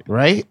right.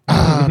 right?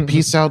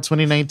 Peace out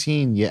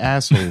 2019, you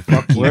asshole.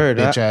 Fuck you, Word,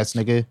 bitch ass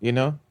nigga. You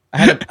know? I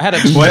had a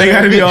Why they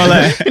gotta be all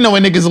that? You know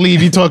when niggas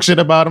leave, you talk shit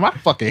about him. I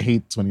fucking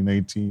hate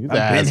 2019. He's an I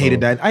been asshole.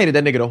 hated that. I hated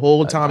that nigga the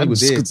whole time he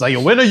was in. It's like,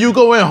 when are you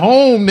going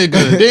home,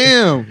 nigga?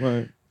 Damn.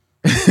 Like,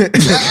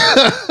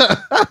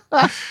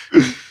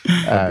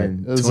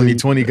 Fucking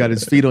 2020 got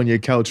his feet on your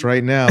couch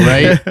right now,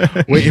 right?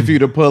 waiting for you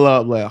to pull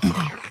up. Like,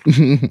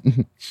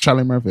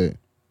 Charlie Murphy.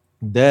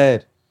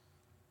 dead.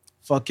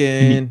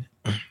 Fucking.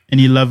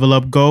 Any level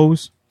up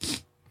goals?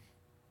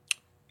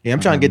 Yeah, I'm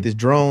trying to get this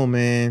drone,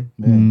 man.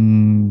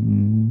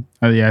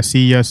 Oh, yeah, I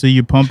see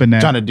you pumping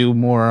that. Trying to do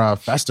more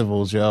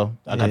festivals, yo.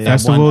 I got Yeah. that one. I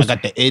Festivals?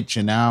 got the itch,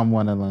 and now I'm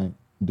want to like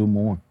do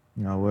more.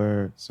 No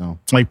word. So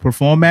Like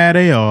perform at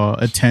it or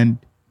attend?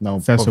 no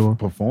Festival.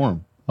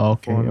 perform.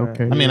 Okay, Perform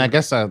okay. I mean, I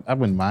guess I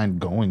wouldn't mind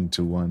going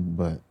to one,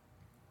 but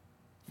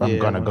if I'm Yeah,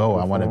 gonna I go,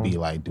 wanna I want to perform. be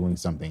like doing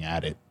something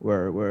at it.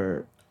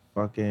 Word.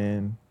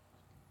 Fucking.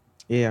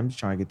 Yeah, I'm just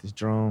trying to get this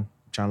drone.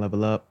 Trying to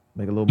level up,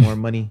 make a little more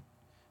money,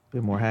 a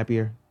bit more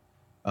happier.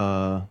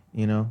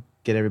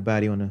 Get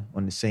everybody on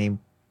the same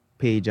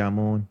page I'm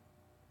on.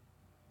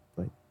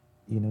 Like,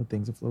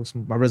 things will flow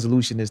smooth. My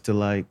resolution is to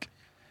like,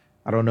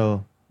 I don't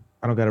know.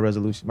 I don't got a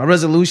resolution. My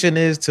resolution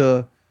is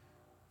to,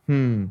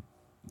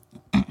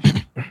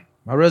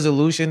 my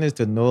resolution is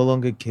to no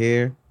longer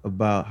care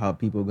about how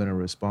people are gonna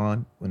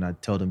respond when I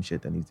tell them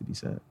shit that needs to be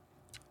said.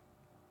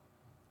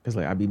 Cause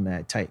like I be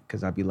mad tight,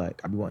 cause I be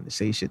wanting to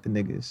say shit to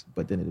niggas,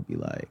 but then it'd be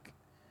like,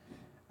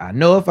 I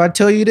know if I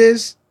tell you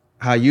this,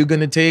 how you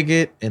gonna take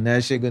it, and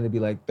that shit gonna be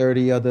like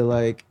 30 other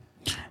like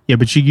Yeah,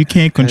 but you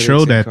can't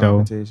control headaches and that though.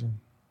 confrontation.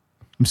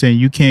 I'm saying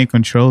you can't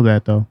control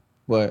that though.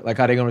 What, like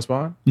how they gonna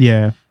respond?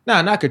 Yeah.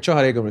 Nah, not control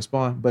how they gonna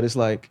respond, but it's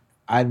like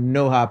I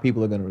know how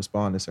people are gonna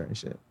respond to certain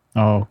shit.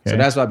 Oh, okay. So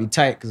that's why I be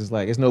tight, because it's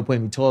like it's no point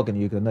in me talking to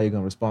you because I know you're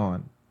gonna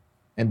respond.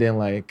 And then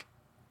like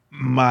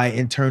my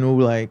internal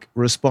like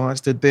response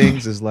to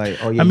things is like,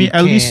 oh yeah, I mean, you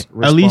can't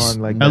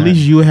respond like at that. least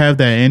you have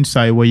that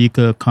insight where you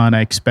could kind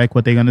of expect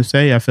what they're gonna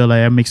say. I feel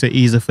like that makes it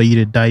easier for you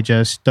to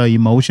digest the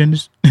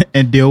emotions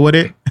and deal with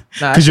it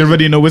Nah, because you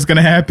already know what's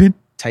gonna happen.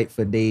 tight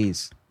for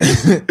days.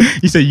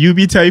 You said you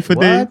be tight for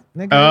What, days.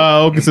 nigga?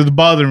 Oh, okay, so it's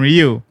bothering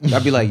you.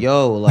 I'd be like,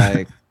 yo,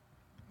 like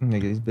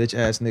nigga, these bitch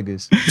ass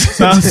niggas.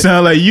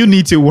 Sound like you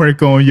need to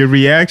work on your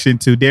reaction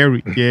to their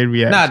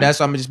reaction. Nah, that's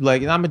why I'm just be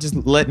like, I'm gonna just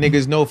let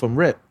niggas know from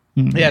rip.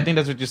 Yeah, I think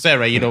that's what you said,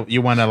 right?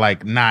 You want to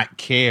like not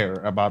care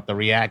about the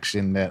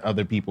reaction that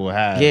other people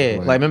have. Yeah,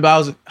 like remember I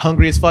was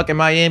hungry as fuck in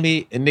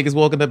Miami and niggas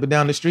walking up and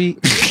down the street.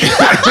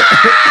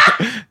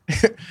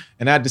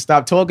 And I had to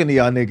stop talking to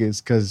y'all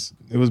niggas because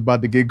it was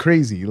about to get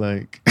crazy.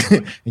 Like,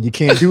 and you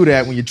can't do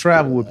that when you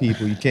travel with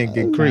people. You can't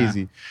get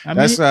crazy. I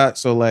That's mean-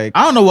 so like,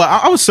 I don't know what.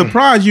 I was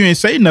surprised you didn't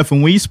say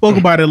nothing when you spoke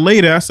about it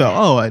later. I said,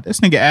 "Oh, this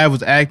nigga Av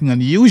was acting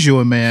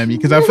unusual, man,"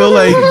 because I feel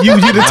like you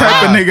the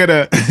type of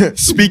nigga to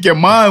speak your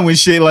mind when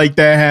shit like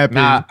that happen.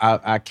 nah,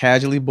 I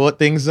casually bought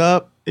things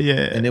up Yeah,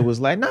 and it was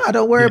like, nah,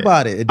 don't worry Yeah.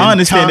 about it. And I then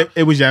understand time-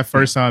 it was your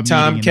first time.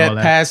 Time meeting and kept all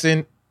that.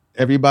 passing.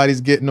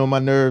 everybody's getting on my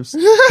nerves.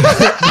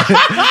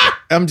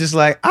 I'm just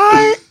like,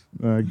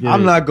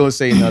 I'm not gonna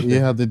say nothing. You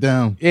held it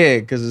down. Yeah,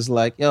 because it's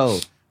like, yo,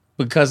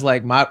 because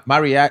like my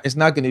react, it's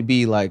not gonna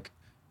be like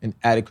an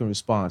adequate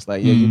response.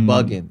 Like, yo, you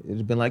bugging.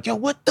 It's been like, yo,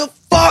 what the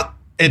fuck?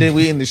 And then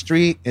we in the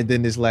street, and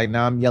then it's like,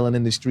 now I'm yelling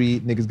in the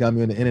street. Niggas got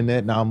me on the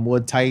internet. Now I'm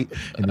more tight,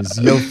 and it's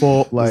your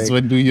fault. Like, That's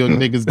what New York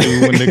niggas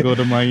do when they go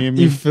to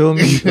Miami. you feel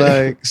me?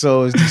 Like,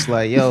 so it's just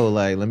like, yo,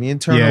 like, let me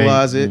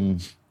internalize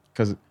it,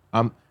 because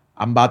I'm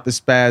about to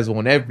spaz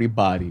on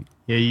everybody.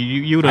 Yeah,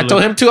 you. I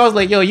told him too. I was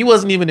like, "Yo, you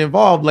wasn't even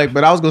involved, like,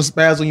 but I was gonna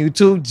spaz on you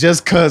too,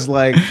 just cause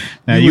like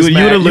Now, you was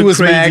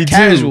crazy mad too.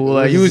 casual,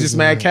 like you was just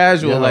mad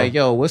casual, Yeah. like,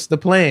 yo, what's the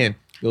plan?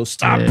 Yo,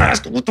 stop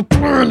asking what the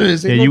plan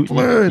is. Yeah, Ain't no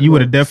plan. you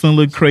would have definitely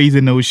looked crazy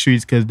in those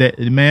streets because that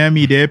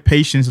Miami, their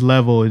patience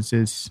level is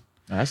just.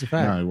 That's a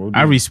fact.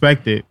 I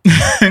respect it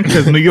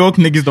because New York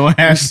niggas don't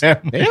have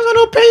that. They ain't got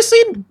no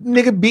patience.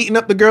 Nigga beating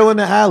up the girl in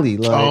the alley.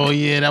 Like, Oh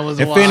yeah, that was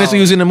in wild. fairness, we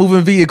was in a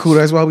moving vehicle.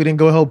 That's why we didn't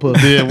go help her.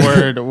 Yeah,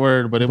 word,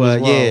 but it was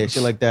But wild. yeah,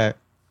 shit like that.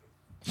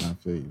 I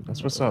feel you.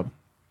 That's what's up.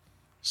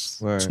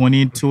 Word.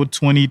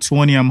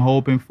 2020, I'm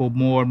hoping for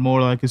more,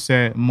 like I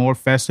said, more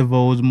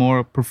festivals,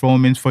 more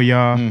performance for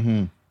y'all.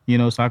 Mm-hmm. You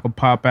know, so I could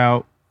pop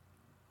out.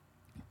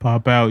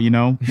 You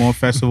know, more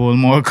festivals,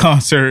 more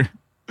concert,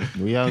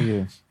 We out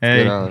here.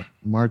 Hey. Get our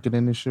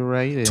marketing and shit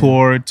right. And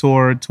touring.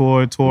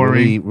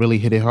 really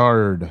hit it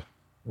hard,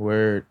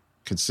 Word.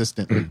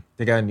 consistently.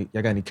 Y'all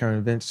got any current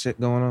events shit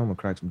going on? I'm gonna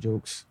crack some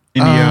jokes.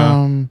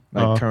 India.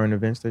 Like current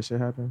events that shit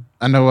happen.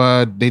 I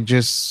know they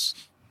just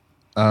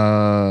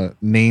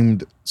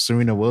named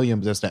Serena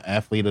Williams as the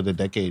athlete of the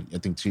decade. I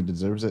think she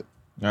deserves it.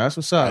 That's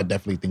what's I up.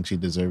 definitely think she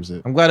deserves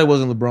it. I'm glad it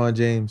wasn't LeBron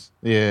James.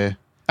 Yeah.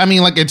 I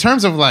mean, like, in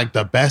terms of, like,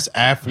 the best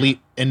athlete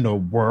in the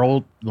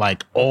world,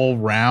 like, all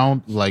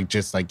round, like,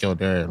 just, like, yo,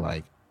 they're,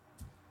 like,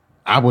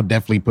 I would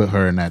definitely put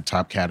her in that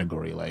top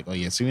category. Like, oh,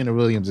 yeah, Serena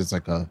Williams is,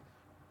 like, a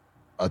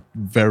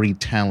very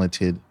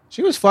talented,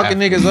 She was fucking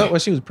niggas up when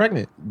she was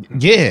pregnant.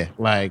 yeah,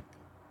 like,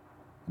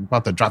 I'm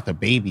about to drop the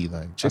baby.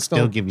 Like, I Chicks still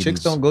don't give you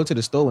chicks these, don't go to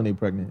the store when they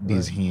pregnant.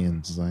 these Like,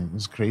 hands. Like,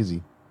 it's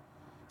crazy.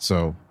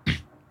 So,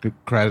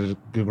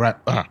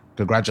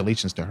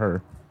 congratulations to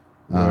her.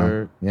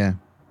 Word. Yeah.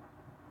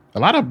 A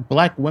lot of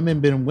black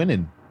women been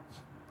winning.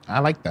 I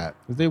like that.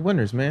 'cause they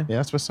winners, man. Yeah,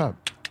 that's what's up.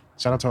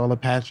 Shout out to all the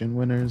pageant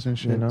winners and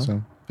shit. You know?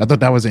 So I thought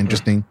that was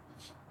interesting.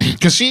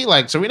 Cause she,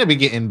 like, Serena be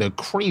getting the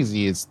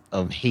craziest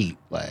of hate.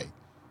 Like,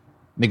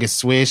 niggas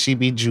swear she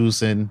be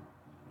juicing,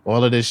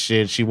 all of this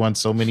shit. She won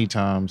so many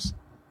times.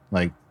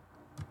 Like,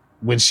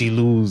 when she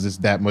lose, it's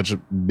that much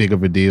big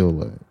of a deal.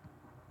 Like,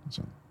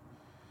 so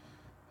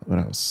what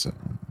else?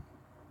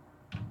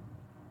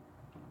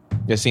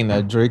 You seen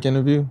that Drake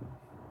interview?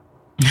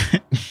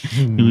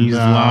 He was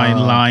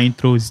lying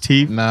through his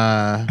teeth.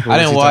 Nah, I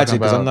didn't watch it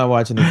because I'm not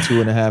watching the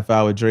 2.5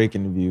 hour Drake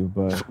interview.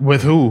 But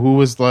With who? Who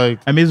was like,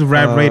 I mean, it's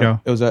Rap Radar.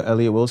 It was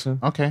Elliot Wilson.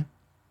 okay.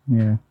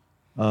 Yeah.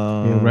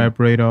 Rap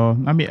Radar.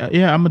 I mean,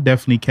 yeah, I'm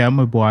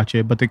gonna watch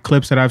it. But the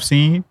clips that I've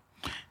seen,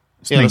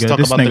 Yeah, let's talk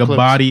about the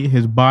clips.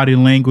 his body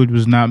language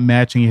was not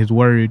matching his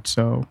words.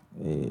 So,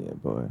 Yeah,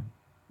 boy.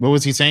 What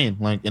was he saying?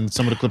 Like, in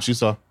some of the clips you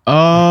saw?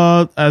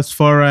 as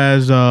far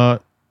as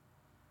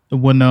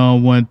when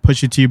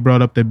Pusha T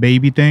brought up the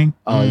baby thing,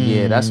 Oh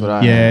yeah, that's what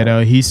I. yeah,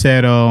 heard. he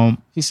said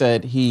He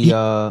said he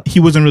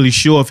wasn't really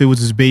sure if it was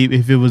his baby,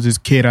 if it was his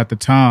kid at the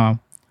time,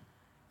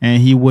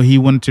 and he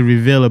wanted to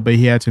reveal it, but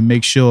he had to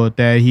make sure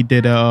that he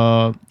did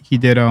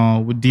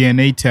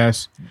DNA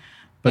test,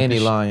 but and he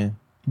lying.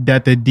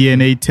 that the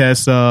DNA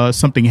test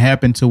something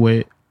happened to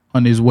it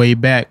on his way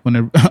back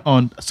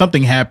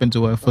something happened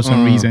to it for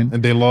some reason,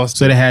 And they lost.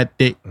 so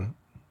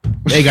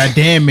they got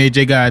damaged,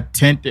 they got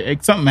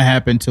tinted, something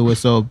happened to it,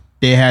 so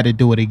they had to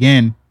do it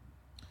again.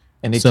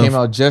 And it So- came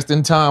out just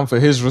in time for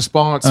his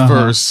response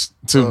first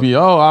to be,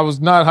 I was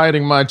not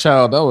hiding my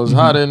child. That was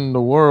hot in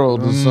the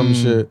world or some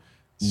shit.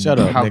 Shut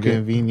up, How nigga.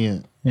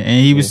 convenient.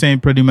 And he was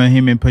saying pretty much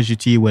him and Pusha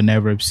T would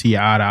never see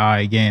eye to eye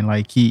again.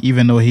 Like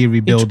even though he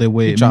rebuilt it He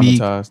with Meek,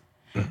 traumatized.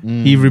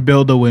 he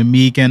rebuilt it with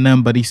Meek and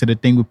them, but he said the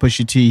thing with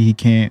Pusha T, he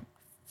can't.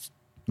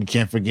 You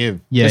can't forgive.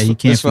 Yeah, he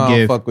can't That's why I don't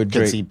forgive. fuck with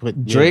Because Drake. he put-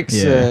 yeah. Drake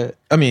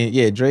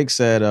Yeah. said, Drake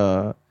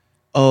said,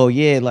 oh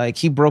yeah, like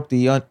he broke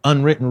the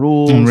unwritten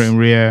rules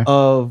Yeah.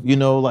 of,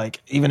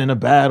 like even in a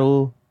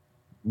battle.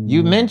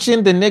 You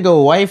mentioned the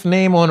nigga wife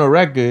name on a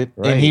record,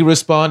 Right. and he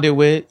responded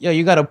with, "Yo,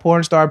 you got a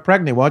porn star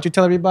pregnant. Why don't you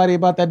tell everybody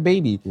about that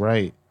baby?"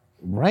 Right.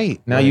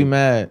 Now right. you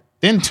mad,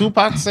 Didn't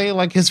Tupac say,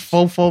 like, his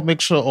fofo make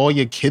sure all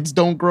your kids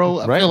don't grow?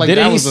 I right? feel like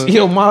Didn't that he? was a...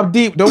 Yo, Mob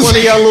Deep. Don't one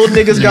of y'all little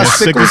niggas got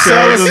sickle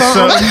cell or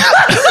something?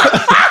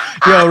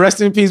 Yo, rest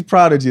in peace,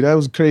 Prodigy. That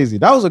was crazy.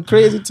 That was a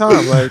crazy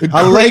time. Like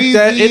I like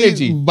that Crazy,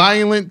 energy.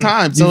 Violent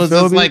time. So You it's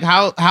feel just me? like,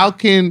 how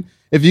can...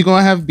 If you're going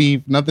to have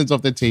beef, nothing's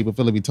off the table. I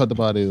feel like we talked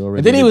about it already.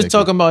 And then he was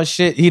talking about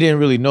shit he didn't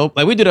really know.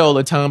 Like we do that all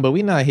the time, but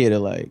we not here to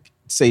like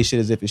say shit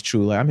as if it's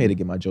true. Like, I'm here to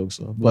get my jokes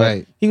off. But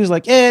Right. he was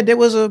like, yeah, there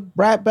was a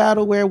rap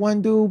battle where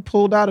one dude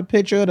pulled out a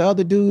picture of the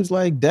other dude's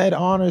like dead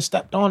on or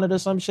stepped on it or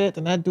some shit,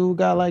 and that dude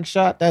got like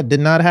shot. That did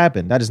not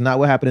happen. That is not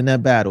what happened in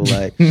that battle.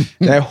 Like,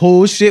 that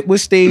whole shit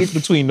was staged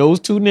between those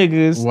two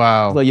niggas.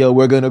 Wow. It's like, yo,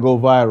 we're gonna go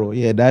viral.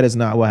 Yeah, that is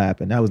not what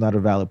happened. That was not a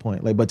valid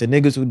point. Like, but the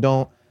niggas who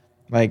don't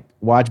like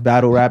watch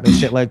battle rap and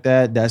shit like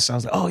that, that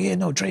sounds like, oh yeah,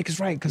 no, Drake is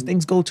right because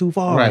things go too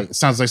far. Right.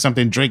 Sounds like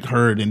something Drake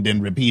heard and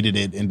then repeated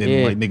it, and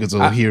then like niggas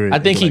will hear it. I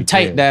think and be he like,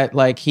 typed that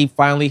like he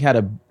finally had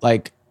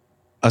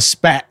a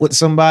spat with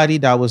somebody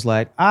that was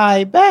like,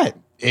 I bet.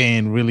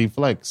 and really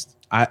flexed.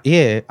 I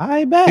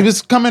bet. He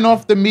was coming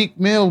off the Meek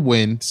Mill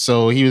win,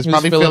 so he was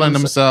probably feeling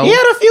himself. He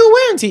had a few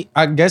wins.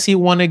 I guess he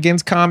won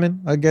against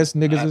Common. I guess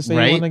niggas would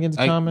say he won against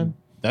Common.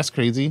 That's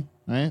crazy,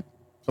 right? I feel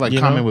like You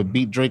Common know? would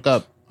beat Drake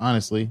up,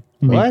 honestly.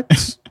 What?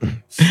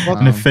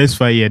 In the fist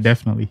fight, yeah,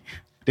 definitely.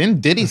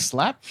 Didn't Diddy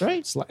slap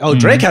Drake? Oh,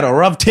 Drake had a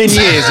rough 10 years,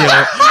 yo.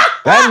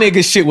 That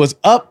nigga shit was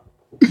up,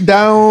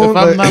 down. If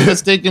I'm not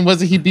mistaken,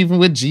 wasn't he beefing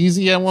with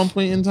Jeezy at one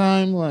point in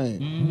time? Like,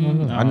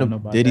 I know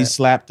Diddy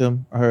slapped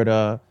him. I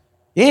heard,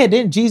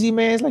 didn't Jeezy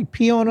Man's like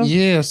pee on him?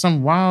 yeah,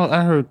 some wild.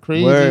 I heard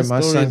crazy. Word, my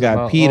stories son got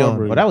about peed on.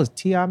 Aubrey. But that was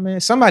T.I. man.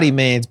 Somebody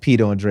man's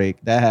peed on Drake.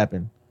 That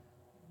happened.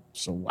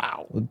 So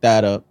wow. Look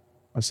that up.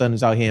 My son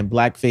is out here in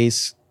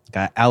blackface.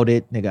 Got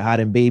outed. Nigga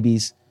hiding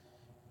babies.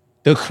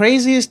 The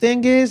craziest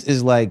thing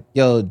is like,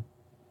 yo,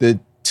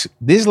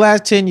 this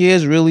last 10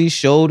 years really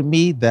showed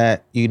me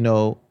that, you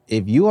know,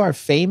 if you are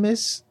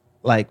famous,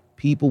 like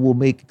people will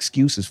make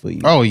excuses for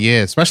you. Oh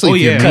yeah, especially Oh,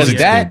 if your yeah. Because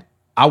music's that, good.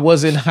 I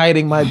wasn't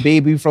hiding my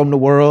baby from the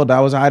world.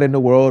 I was hiding the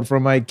world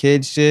from my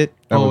kids shit.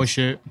 Oh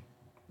shit.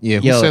 Yeah,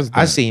 who Yo, says that?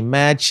 I seen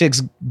mad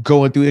chicks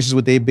going through issues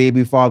with their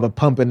baby father,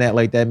 pumping that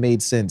like that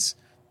made sense.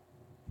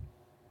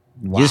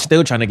 Wow. You're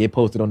still trying to get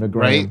posted on the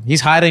gram. Right.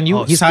 He's hiding you.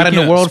 Oh, He's hiding the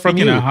speaking world of, from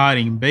you. Speaking of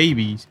hiding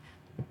babies,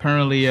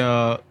 apparently,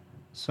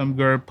 some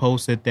girl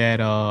posted that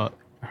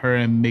her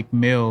and Meek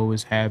Mill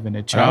was having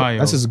a child.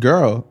 That's his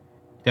girl.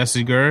 That's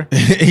his girl.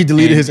 He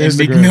deleted his and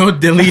Meek Instagram. Mill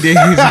deleted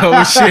his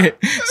whole shit.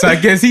 So I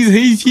guess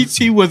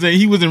he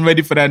wasn't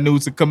ready for that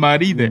news to come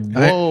out either.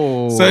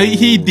 Whoa. So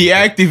he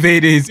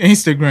deactivated his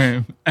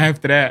Instagram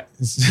after that.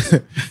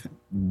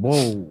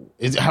 Whoa.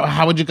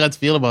 How would you guys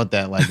feel about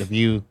that? Like if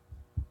you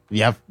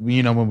have,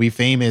 you know, when we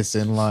famous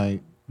and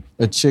like,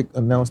 A chick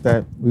announced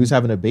that we was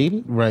having a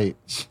baby. right,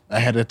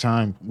 ahead of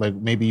time, like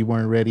maybe you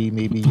weren't ready,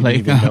 maybe you Like,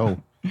 didn't even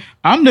know.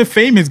 I'm the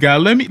famous guy.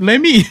 Let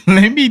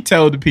me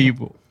tell the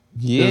people.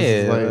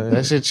 It's like,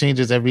 that shit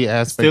changes every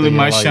aspect. Stealing of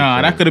my your life,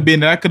 shine. bro. That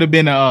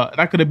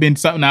could have been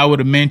something I would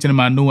have mentioned in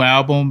my new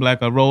album,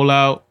 like a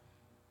rollout.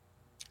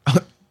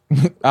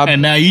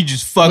 And now you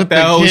just fucked With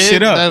that the whole kid,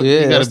 shit up. that- Yeah, you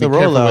gotta that's be the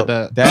careful rollout.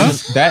 with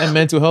that. That and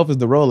mental health is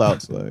the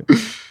rollouts. Like,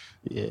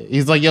 Yeah,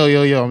 he's like, yo,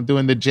 I'm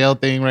doing the jail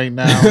thing right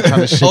now. I'm trying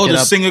to shake Oh, it the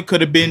up. singer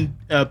could have been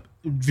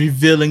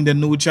revealing the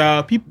new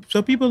child.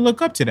 People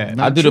look up to that.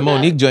 I do the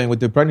Monique joint with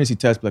the pregnancy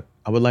test. Like,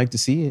 I would like to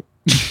see it.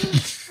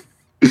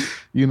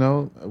 You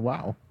know,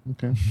 wow.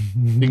 Okay.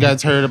 You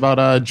guys heard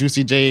about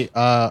Juicy J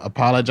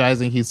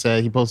apologizing? He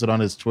said, he posted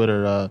on his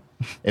Twitter,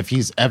 if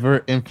he's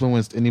ever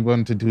influenced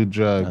anyone to do I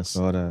drugs,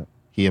 saw that.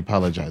 he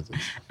apologizes.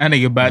 I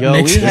think about Yo,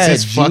 next. we had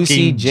is Juicy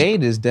fucking J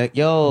this deck.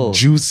 Yo,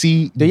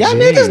 Juicy do y'all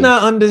J. niggas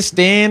not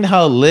understand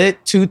how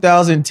lit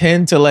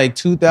 2010 to like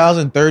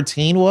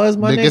 2013 was,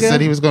 my Nigga nigga?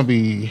 said he was gonna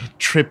be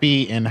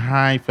trippy and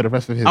high for the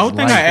rest of his I don't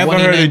think life. I ever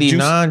heard of Juicy.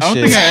 2099 I don't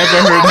shit. think I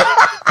ever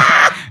heard.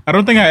 I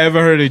don't think I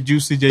ever heard a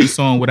Juicy J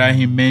song without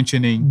him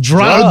mentioning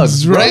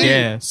drugs, right?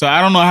 Yeah, so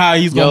I don't know how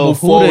he's gonna Yo, move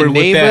who forward the with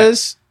that.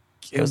 neighbors?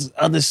 It was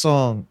the other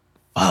song.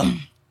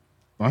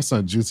 My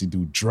son Juicy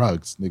do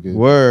drugs, nigga.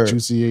 Word.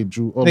 Juicy ain't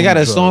Drew. They got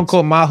a song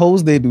called "My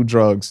Hoes They Do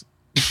Drugs."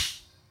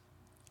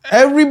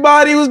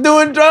 Everybody was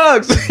doing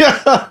drugs.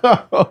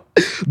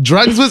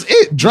 Drugs was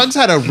it. Drugs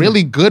had a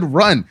really good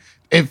run.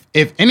 If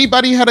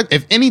anything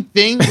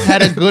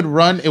had a good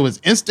run, it was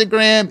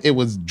Instagram, it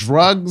was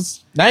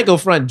drugs. Now I ain't go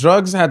front.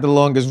 Drugs had the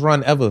longest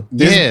run ever.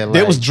 Yeah, there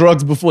like- was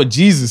drugs before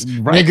Jesus.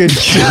 Right. Nigga,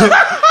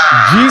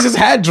 Jesus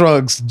had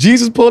drugs.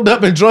 Jesus pulled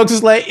up and drugs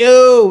was like,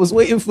 yo, was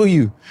waiting for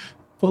you.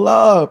 Pull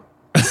up.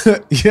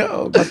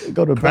 Yo, about to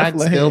go to Crack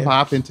Bethlehem. still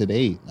popping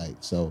today. Like,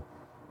 so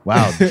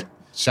wow.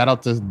 Shout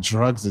out to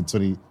drugs in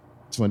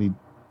 2020,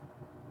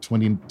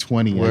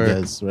 I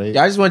Word. guess, right?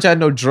 Yeah, I just want y'all to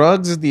know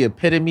drugs is the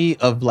epitome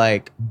of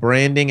like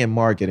branding and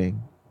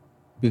marketing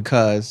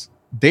because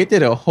they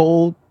did a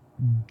whole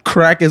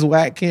crack is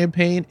whack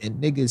campaign and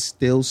niggas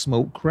still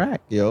smoke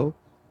crack, yo.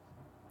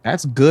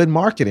 That's good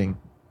marketing.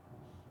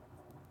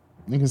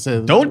 Nigga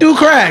said, Don't do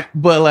crack,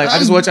 but like I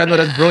just want y'all to know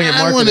that's brilliant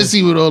I want marketing. to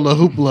see what all the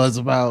hoopla is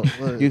about.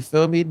 You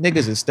feel me?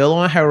 Niggas is still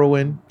on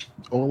heroin.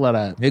 All of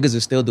that. Niggas are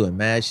still doing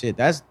mad shit.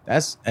 That's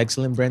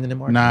excellent branding and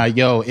marketing. Nah,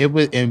 yo, it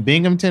was in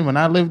Binghamton when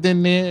I lived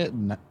in there.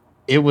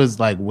 It was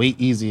like way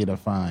easier to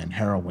find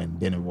heroin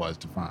than it was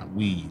to find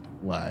weed.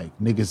 Like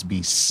niggas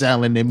be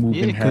selling and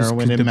moving Yeah, 'cause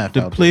heroin and meth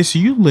the out place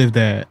you lived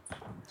at.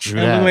 True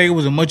It that. looked like it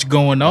wasn't much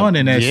going on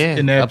in that Yeah,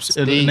 in that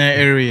upstate. in that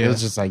area. It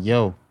was just like,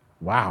 yo,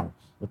 wow,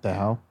 what the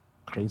hell,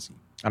 crazy.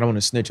 I don't want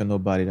to snitch on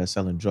nobody that's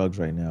selling drugs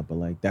right now, but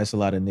like that's a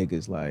lot of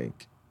niggas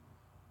like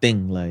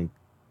thing like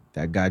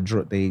that got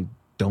drug. They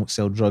don't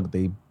sell drugs.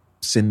 They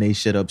send they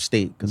shit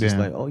upstate because it's Yeah.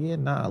 like, oh yeah,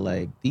 nah,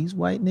 like these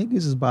white niggas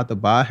is about to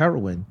buy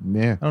heroin.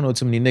 Yeah. I don't know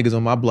too many niggas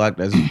on my block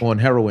that's on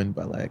heroin,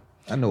 but like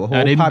I know a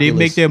whole They populace.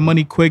 make their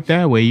money quick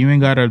that way. You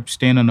ain't gotta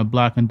stand on the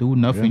block and do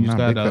nothing. You just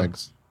big gotta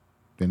facts.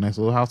 The nice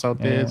little house out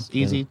there Yeah. is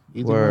easy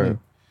Word. money.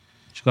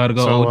 just gotta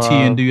go So, OT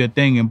and do your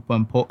thing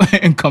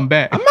and come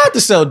back. I'm about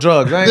to sell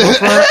drugs. I ain't gonna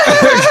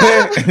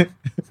front.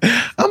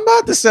 I'm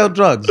about to sell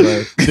drugs.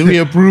 Like. Do we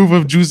approve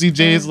of Juicy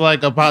J's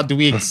do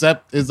we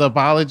accept his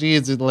apology?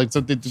 Is it like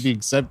something to be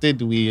accepted?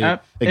 Do we It will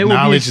be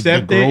acknowledge the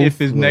accepted growth? if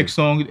his next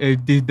song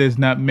does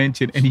not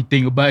mention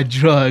anything about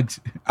drugs.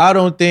 I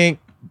don't think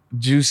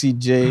Juicy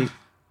J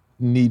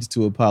needs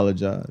to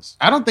apologize.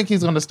 I don't think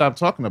he's going to stop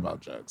talking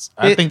about drugs.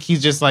 I It- think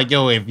he's just like,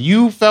 yo, if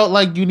you felt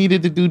like you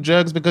needed to do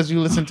drugs because you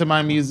listened to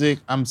my music,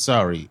 I'm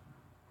sorry.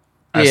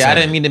 I said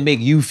didn't it. mean to make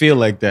you feel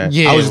like that.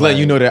 Yeah, I was letting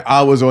you know that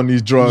I was on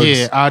these drugs.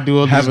 Yeah, I do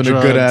all this having a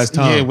drugs. good ass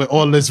time. Yeah, with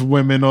all this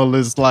women, all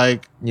this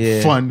like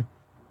Yeah. fun,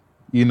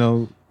 you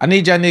know. I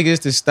need y'all niggas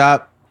to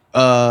stop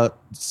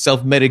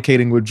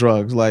self-medicating with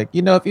drugs. Like,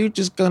 you know, if you're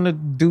just gonna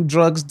do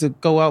drugs to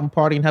go out and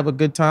party and have a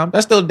good time,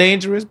 that's still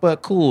dangerous,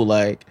 but cool.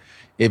 Like,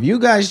 if you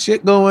got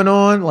shit going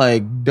on,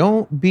 like,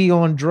 don't be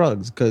on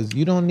drugs because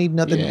you don't need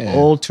nothing Yeah.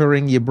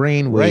 altering your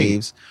brain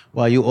waves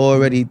while you're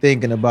already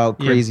thinking about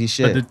crazy Yeah,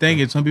 shit. But the thing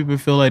is, some people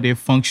feel like they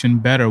function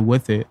better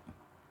with it.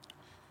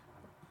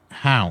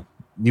 How?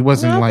 You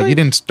wasn't Well, I like you think-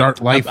 didn't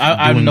start life.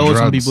 I doing know some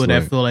drugs, people that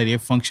like- feel like they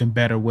function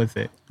better with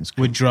it,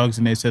 with drugs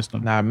in their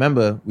system. Now,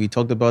 remember, we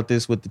talked about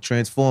this with the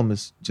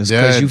Transformers. Just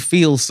because Yeah. you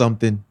feel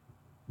something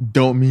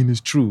don't mean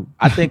it's true.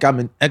 I think I'm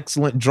an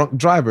excellent drunk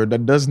driver.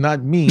 That does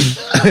not mean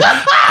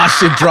I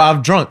should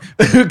drive drunk.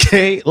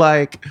 Okay?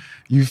 Like,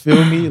 you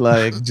feel me?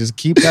 Like, just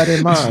keep that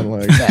in mind.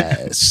 Like,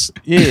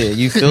 yeah,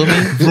 you feel me?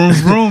 Vroom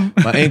vroom.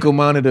 My ankle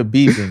monitor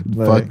beeping.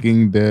 Like,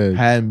 fucking dead.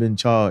 hadn't been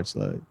charged.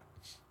 Like,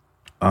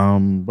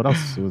 What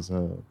else was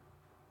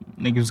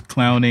Niggas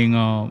clowning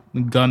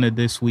Gunna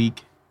this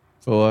week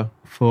for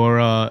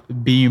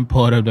being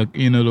part of the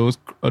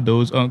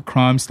those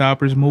Crime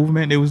Stoppers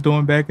movement they was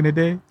doing back in the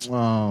day.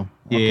 Oh,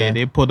 Yeah,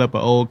 they pulled up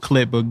an old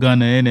clip of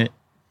Gunna in it.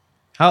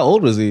 how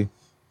old was he?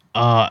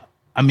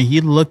 I mean,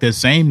 he looked the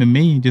same to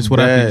me, just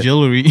without the Bad.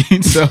 jewelry.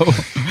 So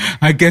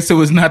I guess it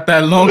was not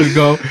that long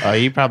ago.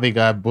 He probably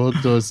got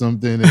booked or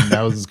something, and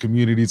that was his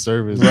community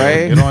service.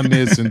 Right. Like, get on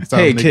this and tell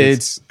Hey, niggas.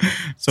 kids.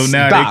 So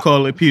now Stop.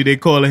 they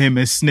calling him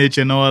a snitch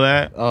and all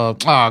that.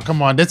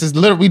 Come on! This is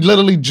we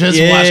literally just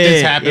watched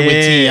this happen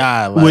with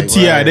T.I. Like, with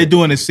T.I., like, they're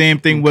doing the same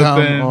thing with come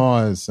them.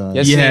 on, son.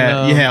 Yes.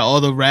 Yeah, seen, yeah, all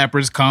the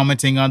rappers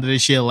commenting under the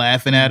shit,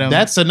 laughing at him.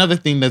 That's another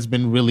thing that's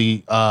been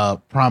really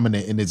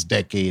prominent in this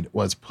decade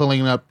was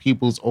pulling up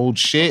people's old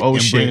shit Old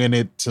and shit. bringing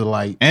it to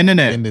light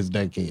Internet. in this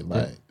decade.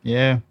 Like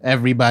Yeah.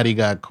 everybody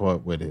got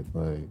caught with it.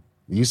 Like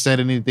you said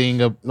anything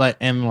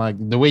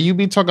and the way you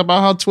be talking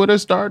about how Twitter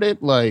started,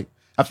 like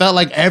I felt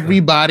like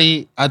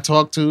everybody I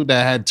talked to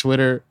that had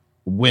Twitter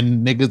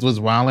when niggas was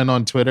wilding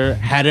on Twitter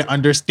had an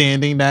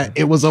understanding that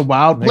it was a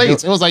wild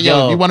place. It was like,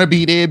 yo, if you want to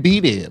be there, be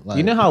there. Like,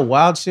 You know how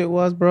wild shit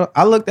was, bro?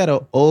 I looked at an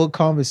old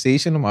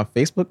conversation on my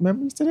Facebook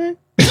memories today.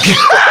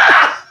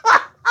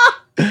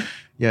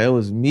 Yeah, it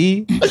was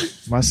me,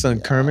 my son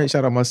Kermit.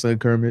 Shout out my son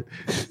Kermit,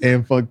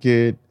 and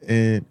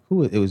it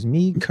was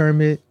me,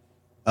 Kermit,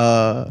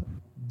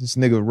 this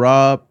nigga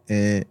Rob,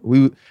 and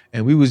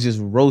we was just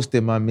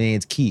roasting my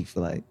man's Keith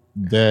like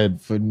dead,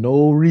 for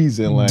no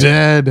reason, like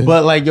dead.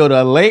 But like, yo,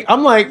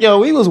 I'm like, yo,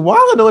 we was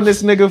wilding on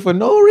this nigga for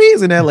no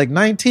reason at like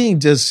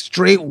 19, just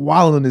straight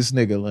wilding on this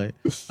nigga. Like,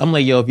 I'm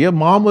like, yo, if your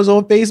mom was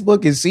on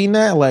Facebook and seen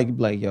that, like,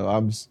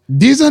 yo,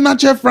 These are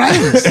not your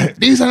friends.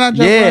 These are not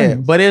your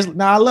friends. but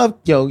I love,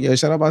 yo,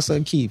 shout out my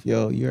son Keith,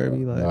 yo, you heard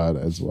me, like, God,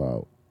 that's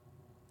wild.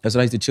 that's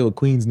what I used to chill with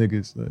Queens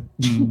niggas. Like,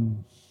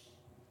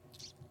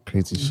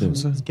 Crazy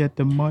shit. Let's get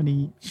the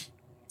money.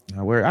 I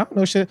don't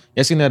know shit.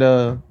 You seen that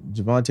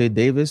Javante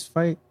Davis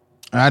fight?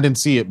 I didn't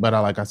see it, but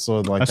I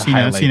saw like I the seen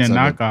highlights. a of it.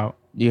 knockout.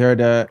 You heard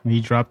that? When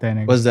he dropped that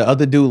nigga. Was the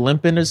other dude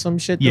limping or some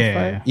shit? To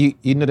Yeah. fight?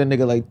 You know that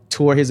nigga like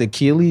tore his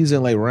Achilles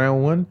in like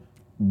round 1.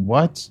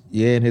 What?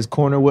 Yeah, and his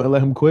corner wouldn't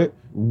let him quit.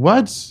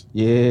 What?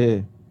 Yeah.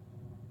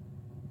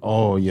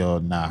 Oh, yo,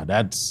 nah.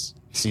 That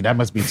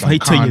must be some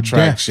Fight till your contract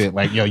death. shit.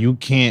 Like, yo, you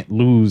can't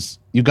lose.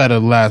 You gotta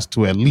last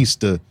to at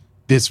least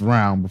this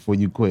round before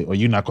you quit, or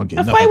you're not gonna get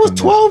That nothing. fight was from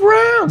this. 12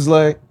 rounds.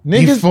 Like, He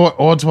niggas, fought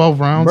all 12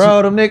 rounds.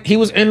 bro, them niggas, he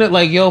was in it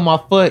like, yo, my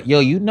foot. Yo,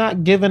 you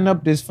not giving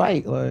up this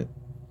fight. Like,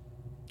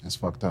 That's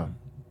fucked up.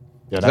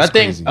 Yeah, I that's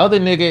think crazy. other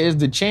nigga is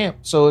the champ.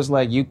 So it's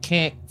like, you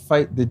can't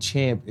fight the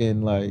champ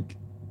in like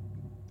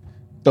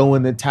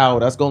throwing the towel.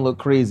 That's gonna look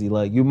crazy.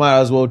 Like, you might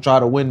as well try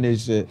to win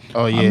this shit.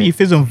 Oh yeah. I mean,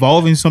 if it's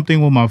involving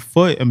something with my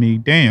foot, I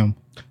mean, damn.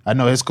 I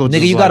know his coach. Nigga,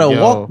 is you like, gotta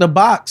yo, walk the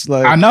box.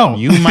 Like I know.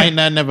 You might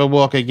not never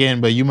walk again,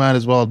 but you might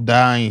as well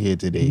die in here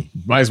today.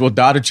 might as well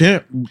die the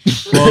champ.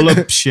 Well,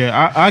 look, shit.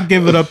 I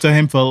give it up to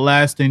him for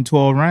lasting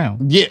 12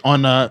 rounds. Yeah,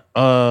 on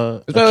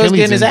Because Achilles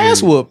getting his injury.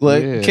 ass whooped.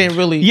 Like Yeah. can't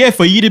really. Yeah,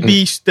 for you to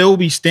be still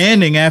be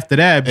standing after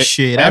that,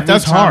 shit. Every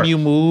That's time hard. you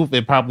move,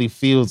 it probably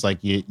feels like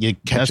you're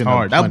catching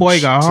hard. a That boy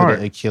punch got to hard.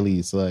 the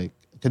Achilles. Like,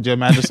 could you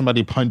imagine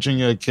somebody punching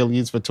your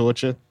Achilles for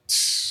torture?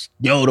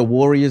 Yo, the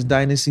Warriors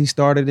dynasty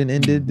started and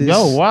ended. This.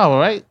 Yo, wow,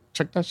 right?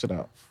 Check that shit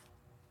out.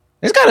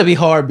 It's gotta be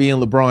hard being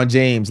LeBron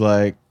James,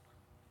 like,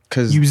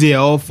 cause You was there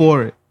all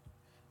for it.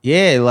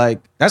 yeah, like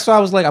that's why I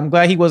was like, I'm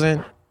glad he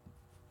wasn't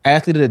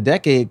athlete of the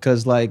decade,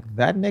 cause like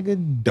that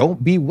nigga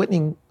don't be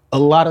winning a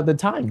lot of the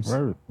times.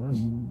 Word.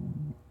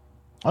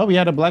 Oh, we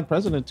had a black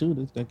president too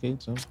this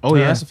decade. So Oh,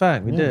 yeah. that's a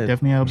fact. We Yeah, did.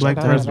 Definitely had a black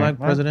Shout out to president.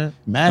 Black president.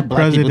 mad The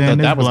black people thought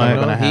president that is was black.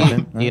 not going to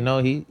happen. right? You know,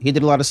 he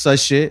did a lot of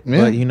such shit,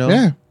 but you know,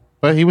 yeah,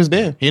 but he was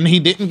there and he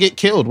didn't get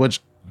killed,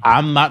 which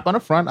I'm not going to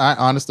front. I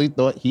honestly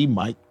thought he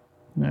might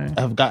Yeah.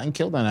 have gotten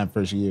killed in that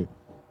first year,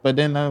 but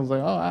then I was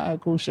like, oh, all right,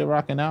 cool shit,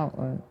 rocking out.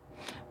 All right.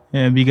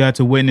 And we got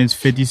to witness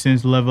 50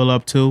 Cent's level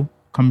up too,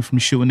 coming from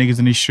shooting niggas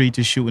in the street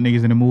to shooting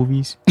niggas in the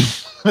movies.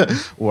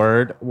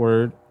 Word.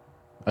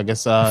 I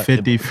guess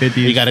 50.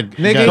 You gotta,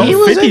 nigga, he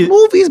was 50 in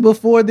movies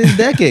before this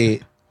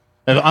decade.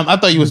 I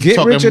thought you was Get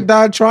talking. Rich or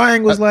Die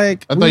Trying was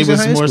like. I thought he we in was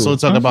high more school.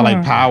 so talking about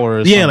like power. Or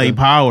Yeah, something. like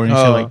power and shit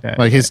Oh. like that.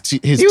 like his He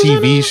was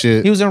TV in,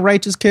 shit. He was in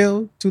Righteous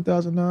Kill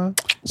 2009.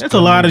 There's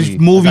a lot of Movie.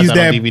 movies I got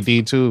that on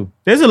DVD too.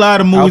 there's a lot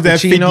of movies Al that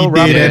 50 Pacino, did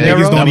Robert that De niggas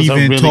Niro. don't That was a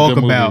even really talk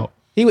good movie. about.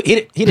 He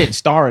didn't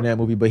star in that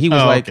movie, but he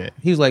was Oh, like okay.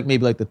 he was like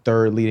maybe like the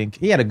third leading.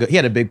 He had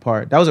a big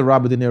part. That was a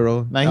Robert De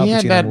Niro. Now Al he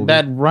had Pacino movie.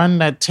 that run,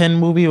 that 10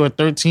 movie or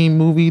 13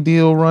 movie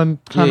deal run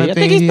kind of I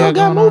thing. think he still had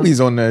got going on. movies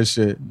on that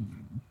shit.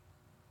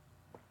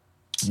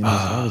 You know,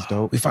 that was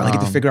dope. We finally get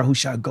to Um, figure out who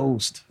shot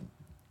Ghost.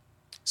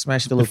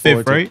 Smash it to The look forward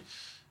fifth, to. right?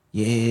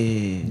 Yeah,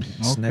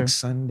 it's Okay. next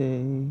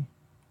Sunday.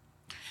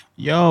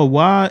 Yo,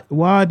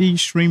 why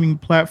these streaming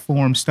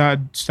platforms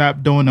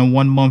stop doing a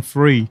 1 month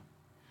free?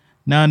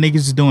 Now niggas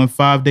is doing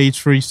 5 days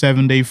free,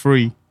 7 day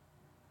free.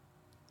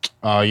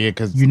 Oh yeah,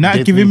 because You're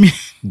not giving me.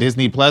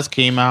 Disney Plus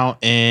came out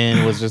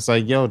and was just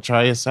like, "Yo,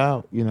 try us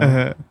out." You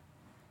know,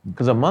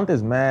 Because a month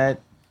is mad.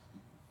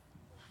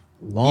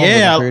 Long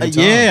Yeah, period of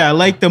time. I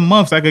like the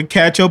months. I could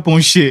catch up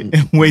on shit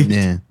and wait.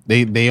 yeah,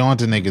 they on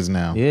to niggas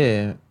now.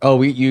 Yeah.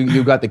 Oh,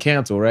 you got the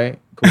cancel, right?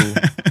 Cool.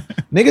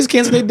 Niggas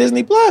canceled their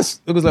Disney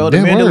Plus. It was like, oh, the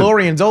Damn word.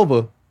 Mandalorian's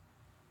over.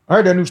 I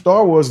heard that new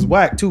Star Wars is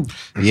whack too.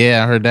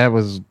 Yeah, I heard that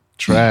was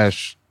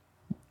trash.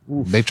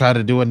 They tried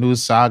to do a new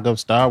saga of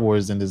Star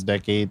Wars in this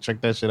decade.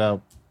 Check that shit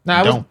out.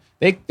 Nah, Don't.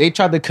 they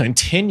tried to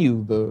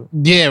continue the.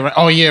 Yeah. Right.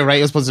 Oh yeah. Right.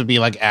 It was supposed to be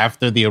like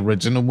after the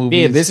original movie.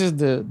 Yeah,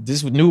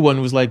 this new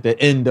one was like the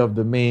end of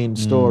the main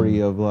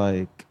story of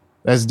like.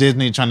 That's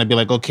Disney trying to be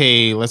like,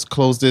 okay, let's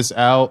close this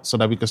out so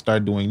that we can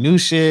start doing new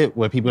shit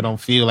where people don't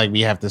feel like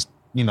we have to,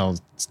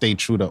 stay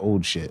true to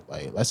old shit.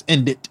 Like, let's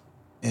end it,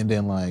 and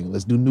then like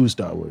let's do new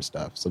Star Wars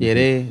stuff. So we Yeah,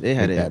 can they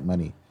had make it. that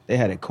money. They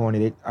had it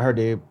corny. I heard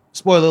they.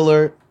 Spoiler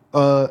alert.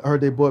 I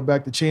heard they brought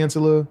back the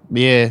Chancellor.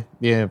 Yeah.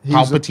 He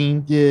was a-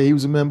 Palpatine. Yeah, he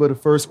was a member of the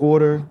First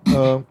Order.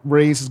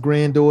 Raised his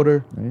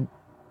granddaughter. Right.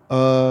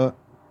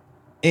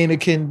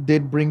 Anakin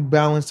did bring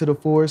balance to the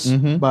Force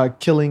Mhm. by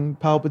killing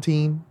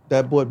Palpatine.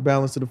 That brought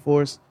balance to the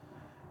Force,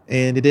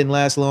 and it didn't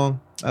last long.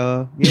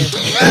 Yeah,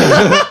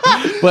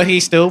 but he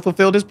still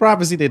fulfilled his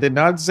prophecy. They did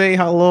not say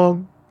how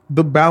long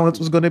the balance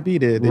was going to be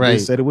there. They Right.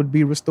 just said it would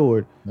be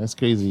restored. That's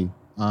crazy.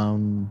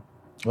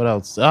 What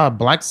else?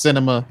 Black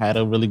cinema had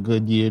a really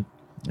good year.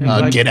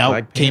 Get Out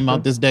Black came Panther.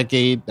 out this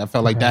decade. I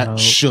felt like Get that Out.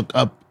 shook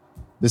up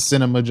the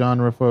cinema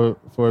genre for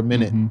a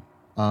minute.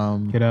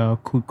 Mhm. Get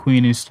out.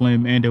 Queen and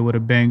Slim ended with a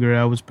banger.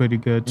 That was pretty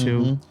good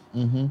too.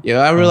 Yeah,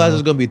 I realized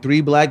there's going to be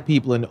 3 black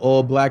people in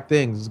all black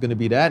things. It's going to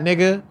be that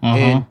nigga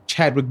and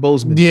Chadwick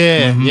Boseman.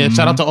 Yeah.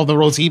 Shout out to all the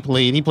roles he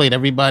played. He played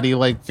everybody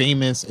like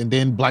famous, and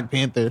then Black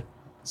Panther.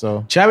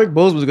 So Chadwick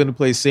Boseman was going to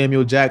play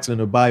Samuel Jackson in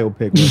a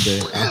biopic one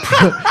day.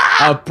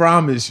 I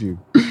promise you.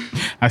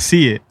 I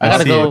see it. I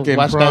gotta see go it. Can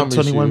watch that promise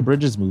 21 you.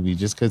 Bridges movie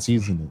just because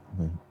he's in it.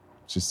 Like,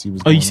 just see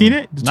what's Oh, you going seen on.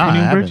 it? The Nah, I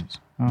 21 haven't. Bridges?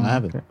 Oh, I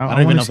haven't. okay. I I don't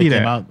even wanna know if see it that.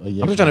 came out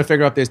yet. I'm just trying to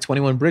figure out if there's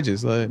 21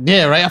 bridges. Like,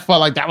 Yeah, right. I felt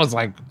like that was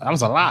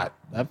a lot.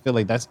 I feel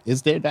like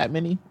is there that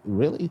many?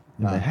 Really?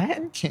 In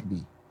Manhattan? Can't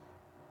be.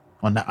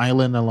 On the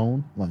island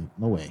alone? Like,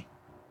 no way.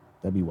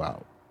 That'd be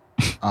wild.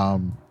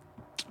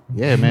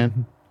 Yeah,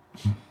 man.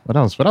 What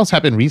else? What else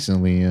happened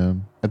recently?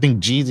 I think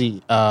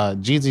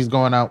Jeezy's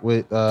going out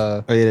with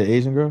oh yeah, the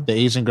Asian girl. the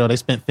Asian girl. They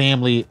spent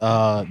family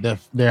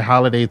their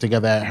holiday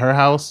together at her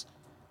house,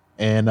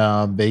 and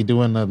they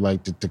doing the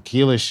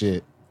tequila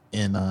shit.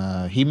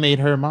 And he made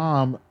her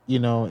mom,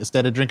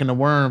 instead of drinking the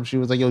worm, she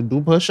was like, "Yo,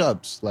 do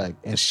push-ups,"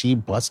 and she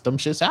bust them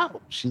shits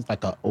out. She's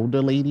like an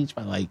older lady, she's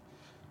probably like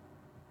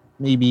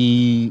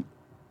maybe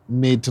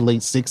mid to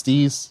late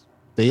 60s.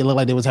 They look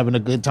like they was having a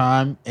good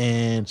time,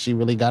 and she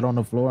really got on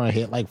the floor and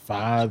hit like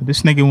 5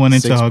 This nigga went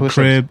into 6 her push-ups.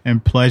 crib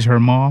and pledged her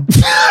mom.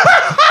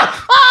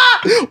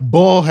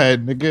 Ball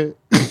head, nigga.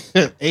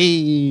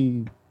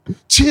 Hey,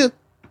 Chip.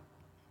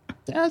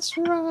 That's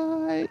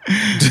right.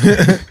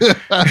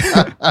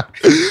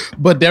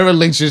 But their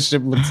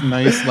relationship looks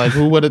nice. Like,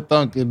 who would have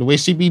thunk? And the way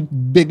she be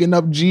bigging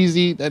up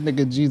Jeezy, that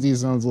nigga Jeezy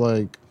sounds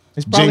like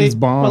It's probably, James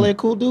Bond. probably a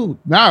cool dude.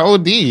 Nah,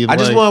 OD. I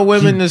just want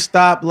women to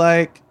stop,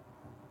 like,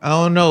 I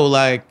don't know,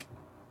 like,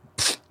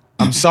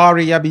 I'm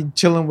sorry y'all be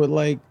chilling with,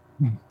 like,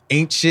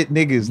 ain't shit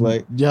niggas.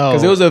 Like, Yo.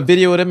 because there was a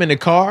video of them in the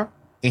car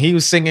and he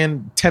was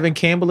singing Tevin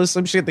Campbell or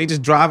some shit. They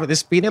just drive at the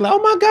speed. They're like, oh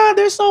my God,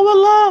 they're so in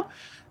love.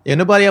 Yeah,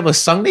 nobody ever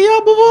sung to y'all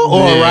before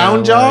or Yeah,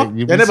 around y'all? like,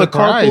 you'd They be never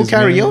carpool surprised,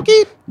 man.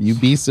 karaoke? You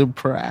be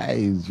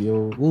surprised,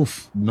 yo.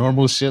 Oof.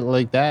 Normal shit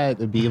like that,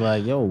 it'd be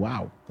like, yo,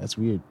 wow, that's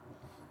weird.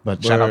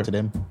 But shout Word. out to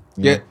them.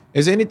 You Yeah. know?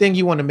 Is there anything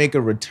you want to make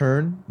a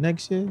return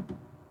next year?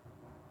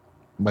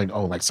 Like,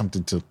 oh, like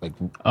something to like.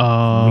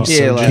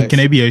 Yeah, like- can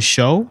it be a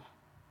show?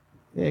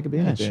 Yeah, it could be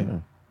Yeah,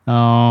 anything.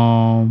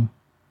 sure.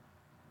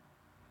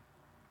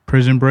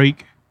 Prison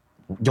Break.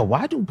 Yo,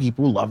 why do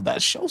people love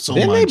that show so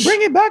Didn't much? they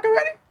bring it back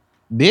already?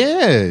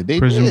 Yeah, they